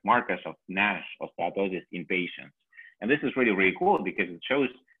reported as markers of NASH or steatosis in patients. And this is really, really cool because it shows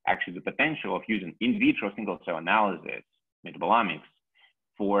actually the potential of using in vitro single cell analysis, metabolomics,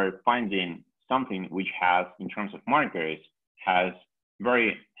 for finding something which has, in terms of markers, has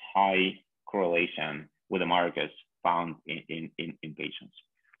very high correlation with the markers found in patients.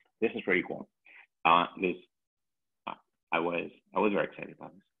 This is pretty cool. I was very excited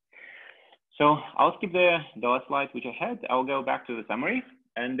about this. So I'll skip the last slide which I had. I'll go back to the summary,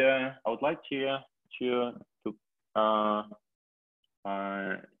 and I would like to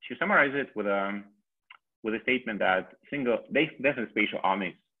summarize it with a statement that there's a spatial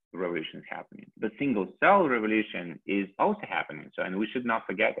omics revolution is happening. The single cell revolution is also happening. So, and we should not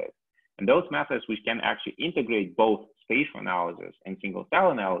forget it. And those methods which can actually integrate both spatial analysis and single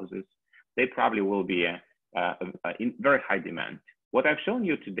cell analysis, they probably will be in very high demand. What I've shown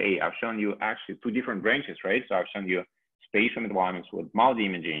you today, I've shown you actually 2 different branches, right? So I've shown you spatial metabolomics with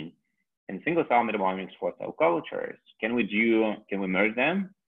multi-imaging and single cell metabolomics for cell cultures. Can we merge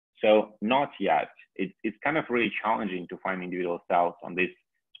them? So not yet. It's kind of really challenging to find individual cells on this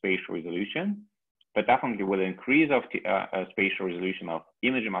spatial resolution, but definitely with the increase of spatial resolution of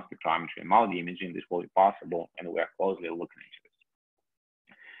imaging mass spectrometry and multi-imaging, this will be possible, and we are closely looking into this.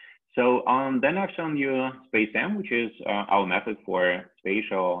 So then I've shown you SpaceM, which is our method for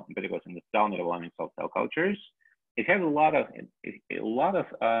spatial, in particular in the cell metabolomics of cell cultures. It has a lot of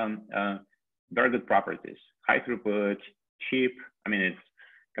very good properties: high throughput, cheap. I mean, it's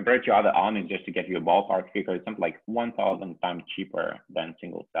compared to other omics, just to get you a ballpark figure, it's something like 1,000 times cheaper than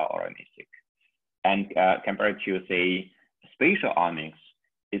single cell RNA-seq. And compared to, say, spatial omics,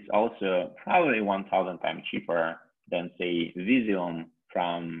 it's also probably 1,000 times cheaper than, say, Visium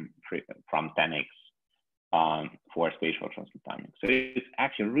from 10x for spatial transcriptomics. So it's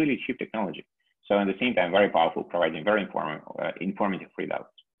actually really cheap technology. So at the same time, very powerful, providing very informative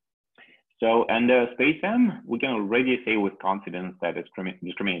readouts. So, and SpaceM, we can already say with confidence that it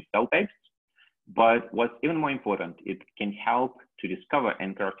discriminates cell types, but what's even more important, it can help to discover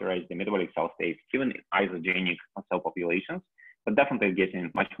and characterize the metabolic cell states, even in isogenic cell populations, but definitely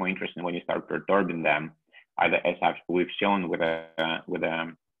getting much more interesting when you start perturbing them, either as we've shown with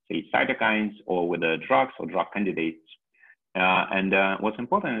say, cytokines or with the drugs or drug candidates. What's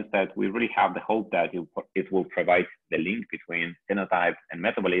important is that we really have the hope that it will provide the link between phenotype and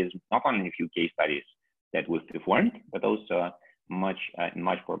metabolism, not only in a few case studies that we've performed, but also in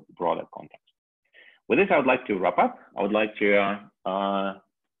much more broader context. With this, I would like to wrap up. I would like to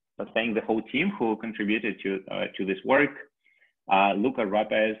thank the whole team who contributed to this work. Luca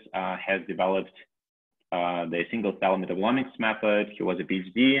Rapez has developed the single cell metabolomics method. He was a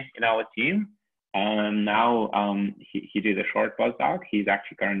PhD in our team. And now he did a short postdoc. He's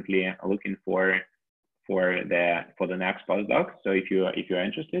actually currently looking for the next postdoc. So if you're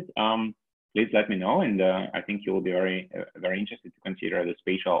interested, please let me know. And I think you will be very interested to consider the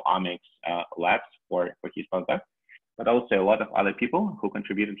spatial omics labs for his postdoc. But also a lot of other people who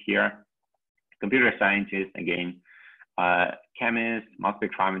contributed here: computer scientists, again, chemists, mass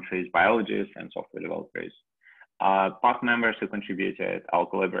spectrometrists, biologists, and software developers. Past members who contributed, our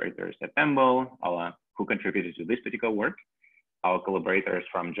collaborators at EMBL, who contributed to this particular work, our collaborators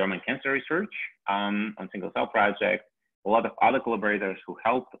from German Cancer Research on single cell project, a lot of other collaborators who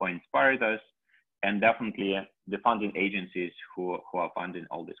helped or inspired us, and definitely the funding agencies who are funding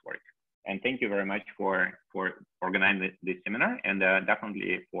all this work. And thank you very much for organizing this seminar, and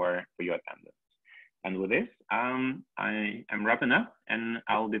definitely for your attendance. And with this, I am wrapping up, and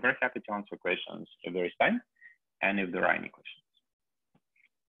I'll be very happy to answer questions if there is time, and if there are any questions.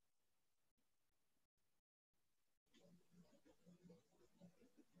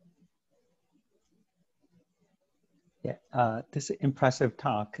 Yeah, this is impressive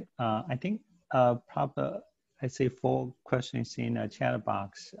talk. I think probably I see 4 questions in a chat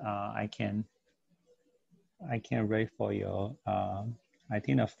box. I can read for you. I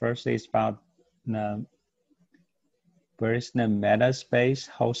think the first is about where is the meta space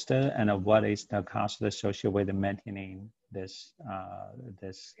hosted, and what is the cost associated with maintaining this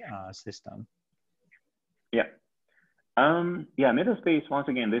system? Yeah. Yeah, Metaspace, once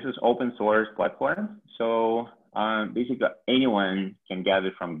again, this is open source platform. So basically anyone can get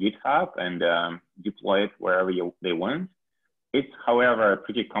it from GitHub and deploy it wherever they want. It's, however, a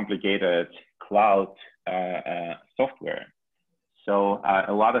pretty complicated cloud software. So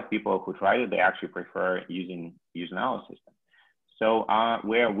a lot of people who try it, they actually prefer using our system. So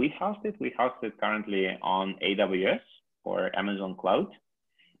where we host it currently on AWS or Amazon Cloud.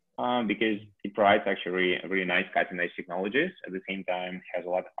 Because it provides actually really nice cutting-edge technologies. At the same time, has a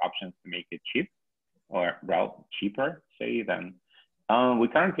lot of options to make it cheap, or well, cheaper, say, than. We're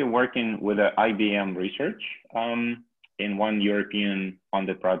currently working with IBM research in one European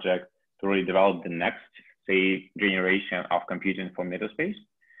funded project to really develop the next, say, generation of computing for Metaspace.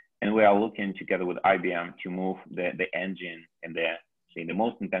 And we are looking together with IBM to move the engine and the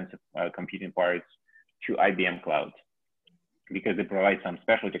most intensive computing parts to IBM Cloud, because they provide some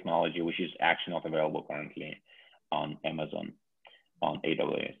special technology which is actually not available currently on Amazon, on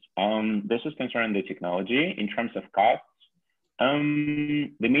AWS. This is concerning the technology. In terms of costs,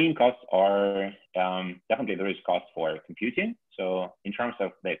 the main costs are definitely there is cost for computing. So in terms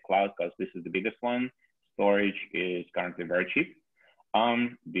of the cloud cost, this is the biggest one. Storage is currently very cheap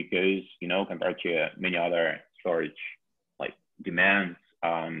because, you know, compared to many other storage like demands,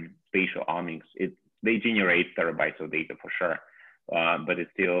 Spatial Omics, they generate terabytes of data for sure, but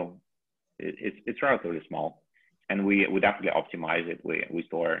it's still, it's relatively small. And we definitely optimize it. We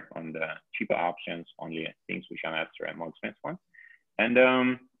store on the cheaper options, only things which are necessary, more expensive ones. And,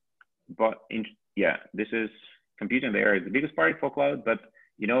 yeah, this is computing there is the biggest part for cloud, but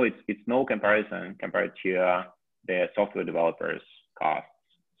you know, it's no comparison compared to the software developers' costs.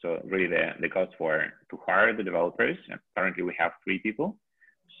 So really the cost to hire the developers, currently we have 3 people.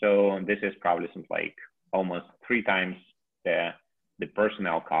 So this is probably something like almost 3 times the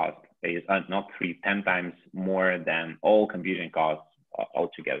personnel cost is not 10 times more than all computing costs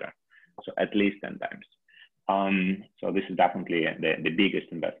altogether. So at least 10 times. So this is definitely the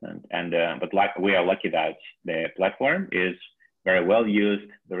biggest investment. And but like we are lucky that the platform is very well used.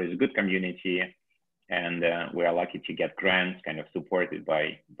 There is a good community, and we are lucky to get grants kind of supported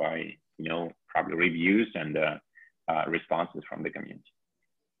by you know, probably reviews and responses from the community.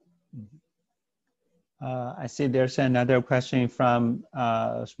 I see there's another question from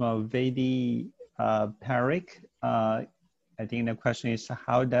Vedi Parik. I think the question is,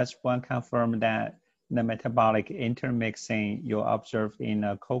 how does one confirm that the metabolic intermixing you observe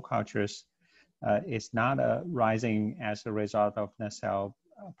in co-cultures is not rising as a result of the cell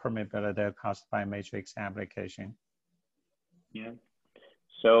permeability caused by matrix application? Yeah.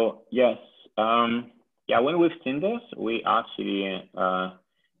 So yes, yeah. When we've seen this, we actually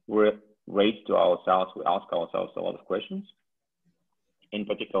raised to ourselves. We ask ourselves a lot of questions. In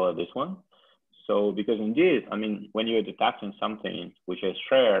particular, this one. So because indeed, I mean, when you're detecting something which is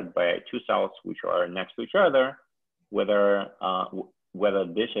shared by 2 cells which are next to each other, whether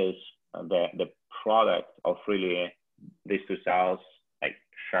this is the product of really these 2 cells like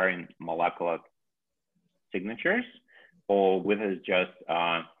sharing molecular signatures, or whether it's just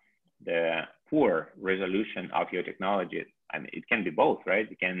the poor resolution of your technology. I mean, it can be both, right?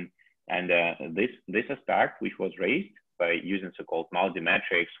 It can, and this aspect which was raised by using so-called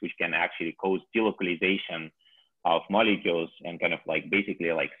multi-metrics, which can actually cause delocalization of molecules and kind of like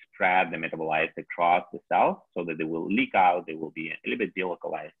basically like spread the metabolites across the cell so that they will leak out, they will be a little bit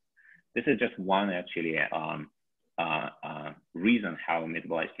delocalized. This is just one actually reason how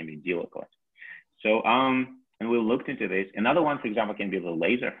metabolites can be delocalized. So, and we looked into this. Another one, for example, can be the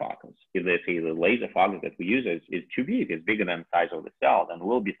laser focus. If they say the laser focus that we use is too big, it's bigger than the size of the cell, then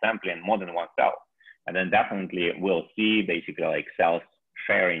we'll be sampling more than 1 cell. And then definitely we'll see basically like cells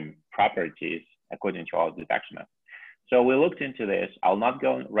sharing properties according to our detection method. So we looked into this. I'll not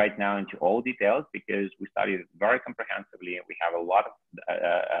go right now into all details because we studied it very comprehensively. We have a lot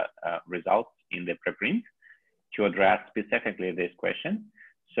of results in the preprint to address specifically this question.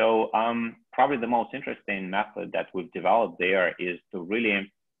 So probably the most interesting method that we've developed there is to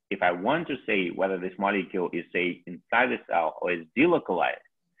really, if I want to say whether this molecule is, say, inside the cell or is delocalized,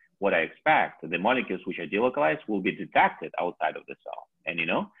 what I expect, the molecules which are delocalized will be detected outside of the cell. And you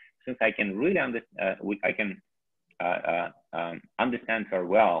know, since I can really understand very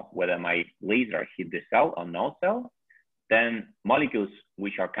well whether my laser hit the cell or no cell, then molecules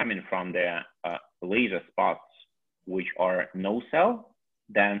which are coming from the laser spots which are no cell,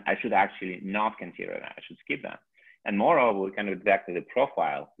 then I should actually not consider that. I should skip them. And moreover, we can detect the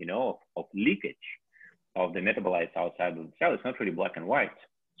profile, you know, of leakage of the metabolites outside of the cell. It's not really black and white.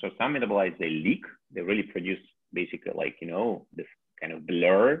 So some metabolites, they leak, they really produce basically like, you know, this kind of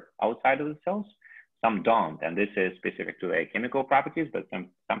blur outside of the cells. some don't, and this is specific to their chemical properties, but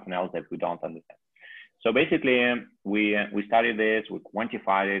something else that we don't understand. So basically, we studied this, we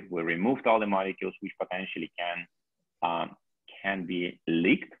quantified it, we removed all the molecules which potentially can be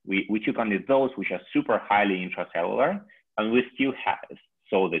leaked. We took only those which are super highly intracellular, and we still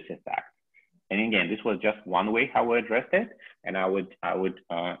saw this effect. And again, this was just one way how we addressed it, and I would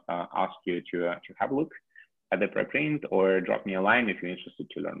ask you to have a look at the preprint or drop me a line if you're interested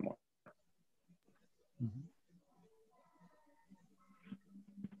to learn more. Mm-hmm.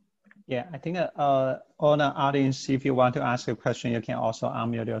 Yeah, I think all the audience, if you want to ask a question, you can also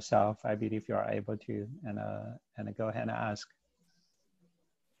unmute yourself. I believe you are able to, and go ahead and ask.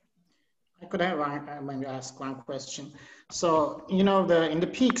 I could have maybe ask one question. So, you know, in the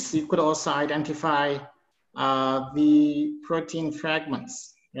peaks, you could also identify the protein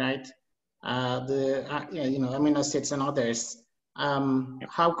fragments, right? You know, amino acids and others.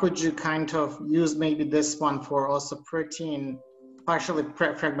 How could you kind of use maybe this one for also protein, partially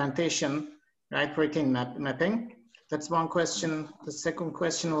fragmentation, right? Protein mapping. That's one question. The second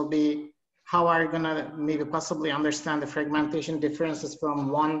question will be, how are you gonna maybe possibly understand the fragmentation differences from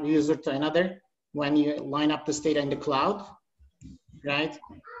one user to another when you line up this data in the cloud, right?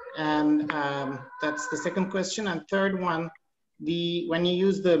 And that's the second question. And third one, when you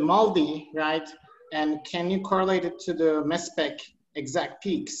use the MALDI, right? And can you correlate it to the MESPEC exact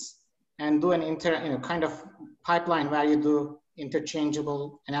peaks and do an kind of pipeline where you do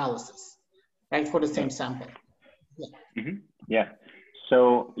interchangeable analysis, right, for the same sample? Yeah. Mm-hmm. Yeah.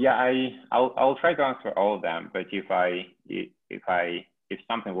 So yeah, I'll try to answer all of them, but if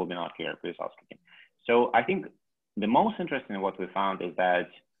something will be not clear, please ask again. So I think the most interesting what we found is that,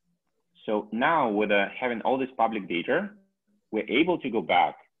 so now with having all this public data, we're able to go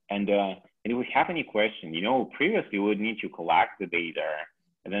back and if we have any question, you know, previously we would need to collect the data,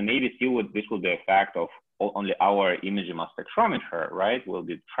 and then maybe still this will be a fact of only our imaging mass spectrometer, right? Will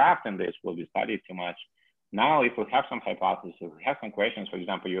be trapped in this, will be studied too much. Now, if we have some hypotheses, if we have some questions, for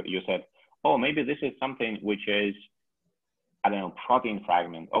example, you said, oh, maybe this is something which is, I don't know, protein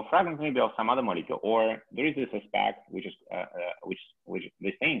fragment, or fragment maybe of some other molecule, or there is this aspect which is which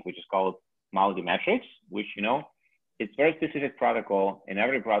they think which is called MALDI metrics, which, you know, it's very specific protocol. In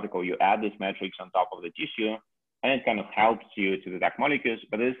every protocol, you add this metrics on top of the tissue, and it kind of helps you to detect molecules,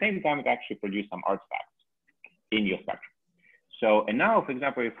 but at the same time, it actually produces some artifacts in your spectrum. So, and now, for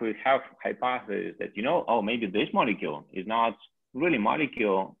example, if we have hypothesis that, you know, oh, maybe this molecule is not really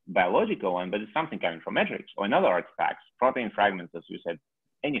molecule biological one, but it's something coming from metrics or another artifacts, protein fragments, as you said,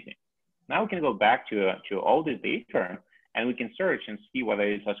 anything. Now we can go back to all this data and we can search and see whether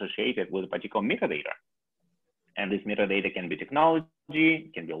it's associated with a particular metadata. And this metadata can be technology,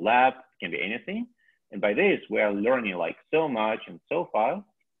 it can be lab, it can be anything. And by this, we are learning like so much and so fast.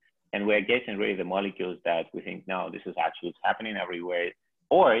 And we're getting rid of the molecules that we think, no, this is actually it's happening everywhere.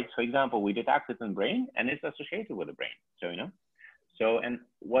 Or, for example, we detect it in brain and it's associated with the brain. So, you know, so, and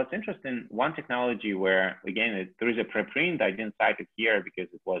what's interesting, one technology where, again, there is a preprint, I didn't cite it here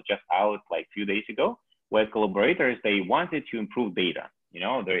because it was just out like a few days ago, where collaborators, they wanted to improve data. You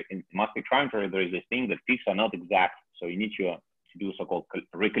know, in mass spectrometer, there is this thing that peaks are not exact. So you need to do so-called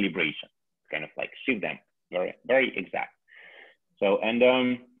recalibration, kind of like shift them very, very exact. So, and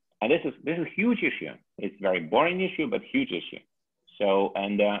this is a huge issue. It's a very boring issue, but huge issue. So,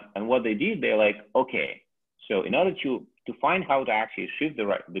 and what they did, they're like, okay, so in order to find how to actually shift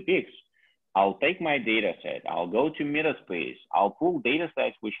the peaks, I'll take my data set, I'll go to Metaspace, I'll pull data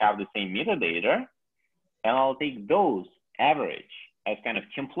sets which have the same metadata, and I'll take those average as kind of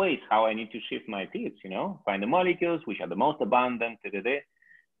templates how I need to shift my peaks, you know, find the molecules which are the most abundant,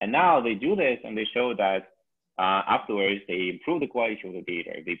 and now they do this and they show that afterwards, they improve the quality of the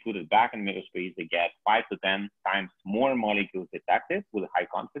data. If they put it back in Metaspace, they get 5 to 10 times more molecules detected with high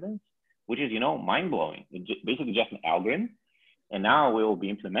confidence, which is, you know, mind-blowing. It's basically just an algorithm. And now we will be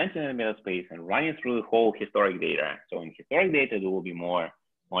implementing it in Metaspace and running through the whole historic data. So in historic data, there will be more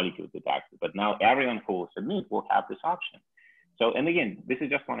molecules detected. But now everyone who will submit will have this option. So, and again, this is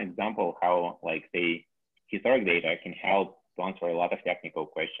just one example how, like, the historic data can help to answer a lot of technical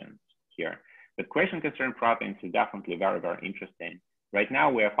questions here. The question concerning proteins is definitely very, very interesting. Right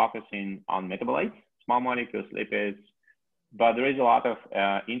now, we are focusing on metabolites, small molecules, lipids, but there is a lot of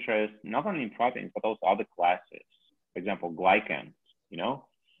interest, not only in proteins, but also other classes. For example, glycans, you know,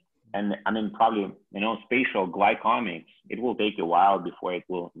 and I mean, probably, you know, spatial glycomics, it will take a while before it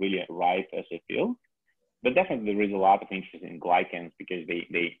will really arrive as a field, but definitely there is a lot of interest in glycans because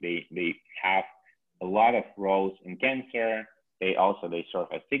they have a lot of roles in cancer. They serve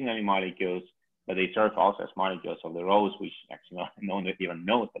as signaling molecules, but they serve also as molecules of the roles which actually no one even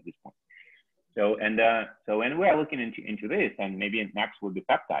knows at this point. So when we are looking into this, and maybe next will be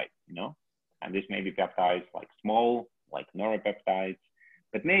peptides, you know, and this may be peptides like small, like neuropeptides,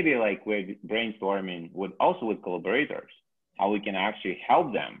 but maybe like we're brainstorming with collaborators, how we can actually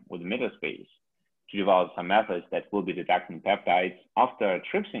help them with metaspace to develop some methods that will be detecting peptides after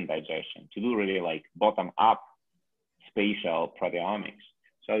trypsin digestion to do really like bottom up spatial proteomics.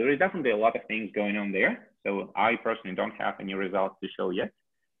 So there is definitely a lot of things going on there. So I personally don't have any results to show yet,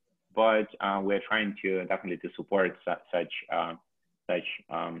 but we're trying to definitely to support such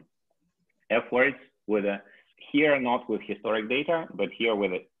efforts with here not with historic data, but here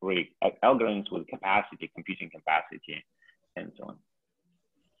with really algorithms with capacity, computing capacity, and so on.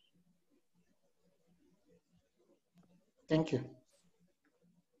 Thank you.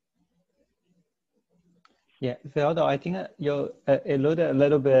 Yeah, Theodore, I think you alluded a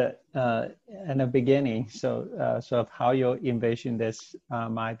little bit in the beginning, so sort of how you envision this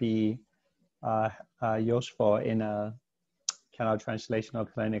might be useful in a kind of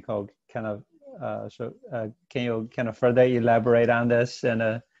translational clinical kind of, can you kind of further elaborate on this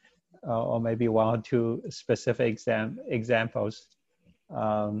and or maybe one or two specific examples?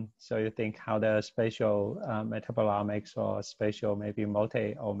 So you think how the spatial metabolomics or spatial maybe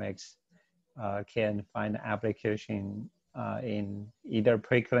multi-omics can find application in either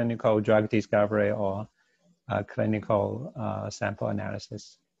preclinical drug discovery or clinical sample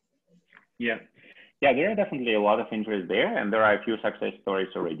analysis? Yeah, there are definitely a lot of interest there, and there are a few success stories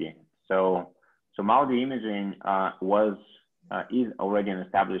already. So multi-imaging is already an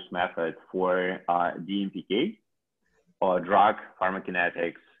established method for DMPK, or drug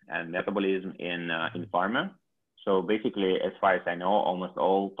pharmacokinetics and metabolism in pharma. So basically, as far as I know, almost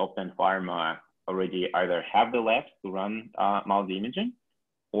all top 10 pharma already either have the labs to run multi-imaging,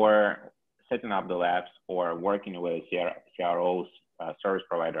 or setting up the labs, or working with CROs, service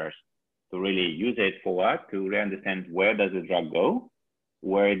providers, to really use it for what? To really understand where does the drug go,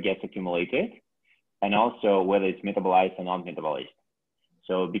 where it gets accumulated, and also whether it's metabolized or non-metabolized.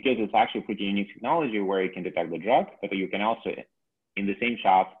 So because it's actually pretty unique technology where you can detect the drug, but you can also, in the same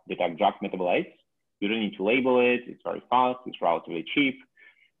shot, detect drug metabolites. You don't need to label it. It's very fast. It's relatively cheap,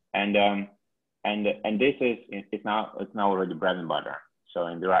 and this is it's now already bread and butter. So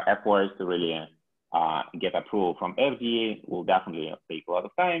and there are efforts to really get approval from FDA. Will definitely take a lot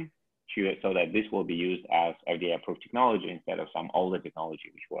of time so that this will be used as FDA approved technology instead of some older technology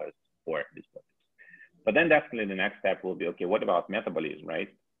which was for this purpose. But then definitely the next step will be, okay, what about metabolism, right?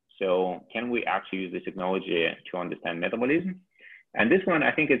 So can we actually use this technology to understand metabolism? And this one,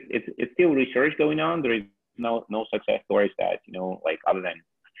 I think it's still research going on. There is no success stories that, you know, like other than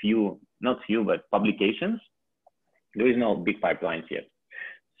not few, but publications. There is no big pipelines yet.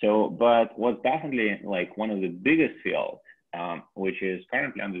 So, but what's definitely like one of the biggest fields, which is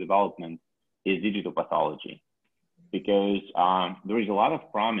currently under development, is digital pathology, because there is a lot of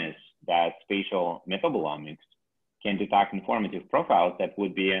promise that spatial metabolomics can detect informative profiles that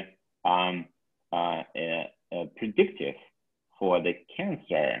would be predictive for the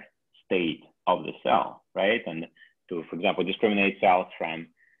cancer state of the cell, right? And to, for example, discriminate cells from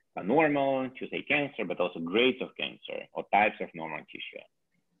normal to say cancer, but also grades of cancer or types of normal tissue.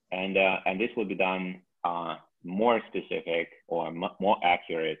 And this will be done more specific or more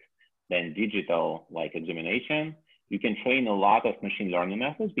accurate than digital like examination. You can train a lot of machine learning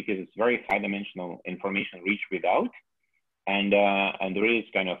methods because it's very high dimensional information rich readout. And there is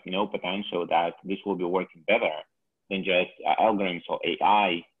kind of potential that this will be working better than just algorithms or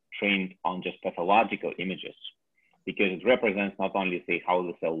AI trained on just pathological images, because it represents not only say how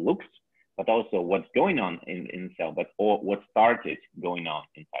the cell looks, but also what's going on in the cell, but what started going on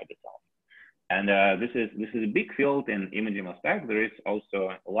inside the cell. And this is a big field in imaging aspect. There is also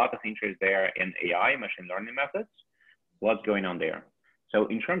a lot of interest there in AI, machine learning methods. What's going on there? So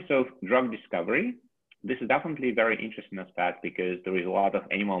in terms of drug discovery, this is definitely a very interesting aspect because there is a lot of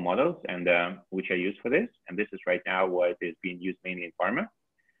animal models and which are used for this. And this is right now what is being used mainly in pharma.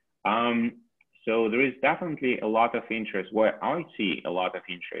 So there is definitely a lot of interest. Where I see a lot of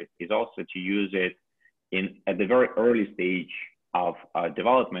interest is also to use it at the very early stage of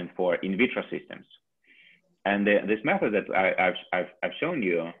development for in vitro systems. And this method that I've shown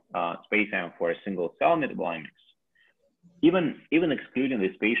you, SpaceM for single cell metabolomics, even excluding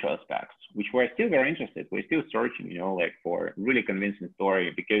the spatial aspects, which we're still very interested, we're still searching, like for really convincing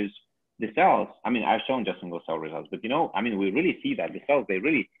story, because the cells, I mean, I've shown just single cell results, but I mean, we really see that the cells, they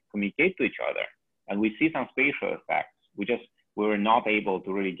really communicate to each other, and we see some spatial effects. We were not able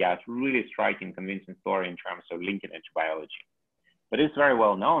to really get really striking, convincing story in terms of linking it to biology. But it's very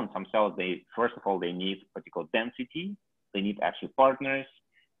well known. Some cells, first of all, they need particular density. They need actually partners.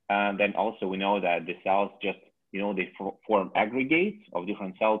 then also we know that the cells just, they form aggregates of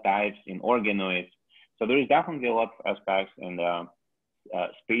different cell types in organoids. So there is definitely a lot of aspects in the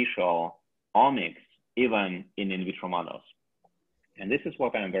spatial omics, even in vitro models. And this is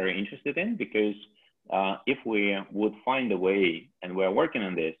what I'm very interested in, because if we would find a way, and we're working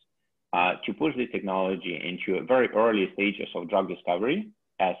on this, to push this technology into very early stages of drug discovery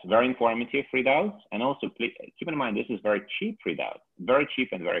as very informative readouts, and also keep in mind, this is very cheap readouts, very cheap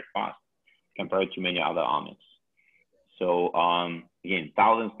and very fast compared to many other omics. So again,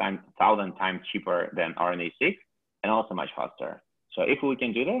 thousand times cheaper than RNA-seq, and also much faster. So if we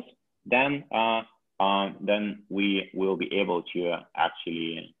can do this, then we will be able to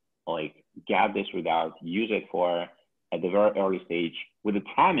actually get this readout, use it at the very early stage, with the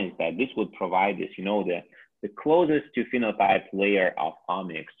promise that this would provide this, the closest to phenotype layer of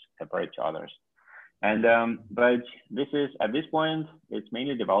omics compared to others. And but this is, at this point, it's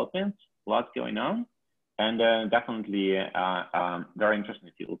mainly development, lots going on, and definitely very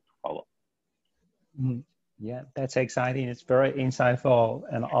interesting field to follow. Yeah, that's exciting. It's very insightful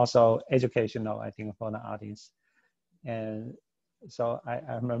and also educational, I think, for the audience. And so I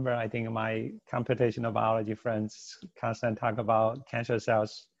remember, I think my computational biology friends constantly talk about cancer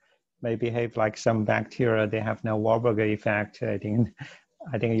cells may behave like some bacteria. They have no Warburg effect. I think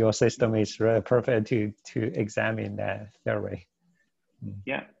your system is really perfect to examine that theory.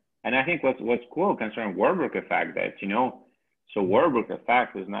 Yeah, and I think what's cool concerning Warburg effect, that so Warburg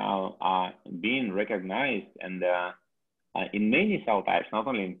effect is now being recognized, and in many cell types, not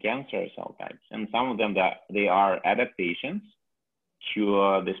only in cancer cell types, and some of them that they are adaptations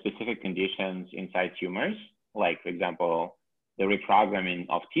to the specific conditions inside tumors, like, for example, the reprogramming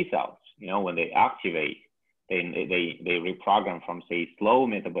of T cells. When they activate, they reprogram from, say, slow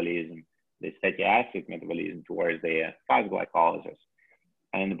metabolism, the fatty acid metabolism, towards the fast glycolysis.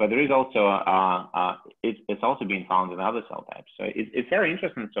 But there is also it's also being found in other cell types. So it's very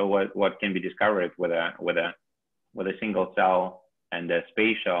interesting. So what can be discovered with a single cell and the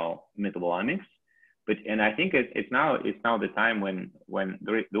spatial metabolomics. And I think it's now the time when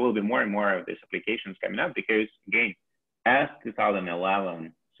there will be more and more of these applications coming up, because again, as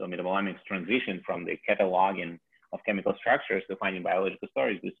 2011, so metabolomics transitioned from the cataloging of chemical structures to finding biological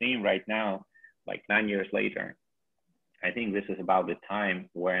stories, we're seeing right now, like 9 years later, I think this is about the time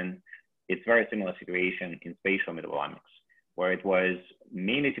when it's very similar situation in spatial metabolomics, where it was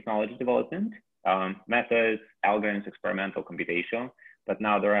mainly technology development, methods, algorithms, experimental computation. But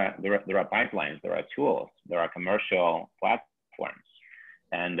now there are pipelines, there are tools, there are commercial platforms,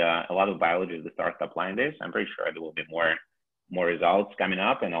 and a lot of biologists that start applying this. I'm pretty sure there will be more results coming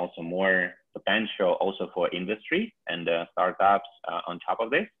up, and also more potential also for industry and startups on top of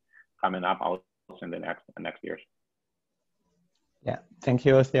this coming up also in the next years. Yeah, thank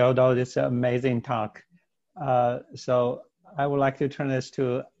you, Theodore. This is an amazing talk. So I would like to turn this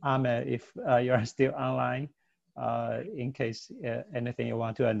to Ahmet, if you are still online, in case anything you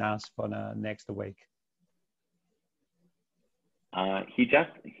want to announce for the next week. He just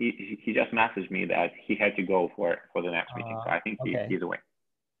messaged me that he had to go for the next meeting, so I think okay. he's away.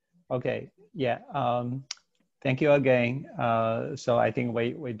 Okay, yeah. Thank you again. So I think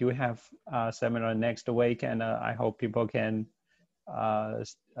we do have a seminar next week, and I hope people can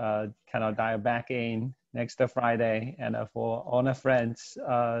kind of dial back in next Friday. And for all the friends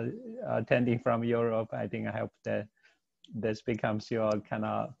attending from Europe, I hope that this becomes your kind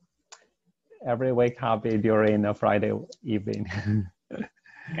of every week hobby during a Friday evening.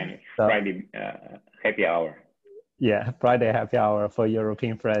 Kind of so, Friday happy hour. Yeah, Friday happy hour for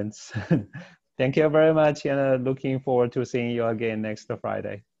European friends. Thank you very much, and looking forward to seeing you again next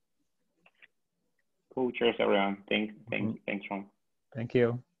Friday. Cool. Cheers, everyone. Thanks, Ron. Thank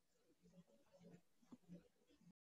you.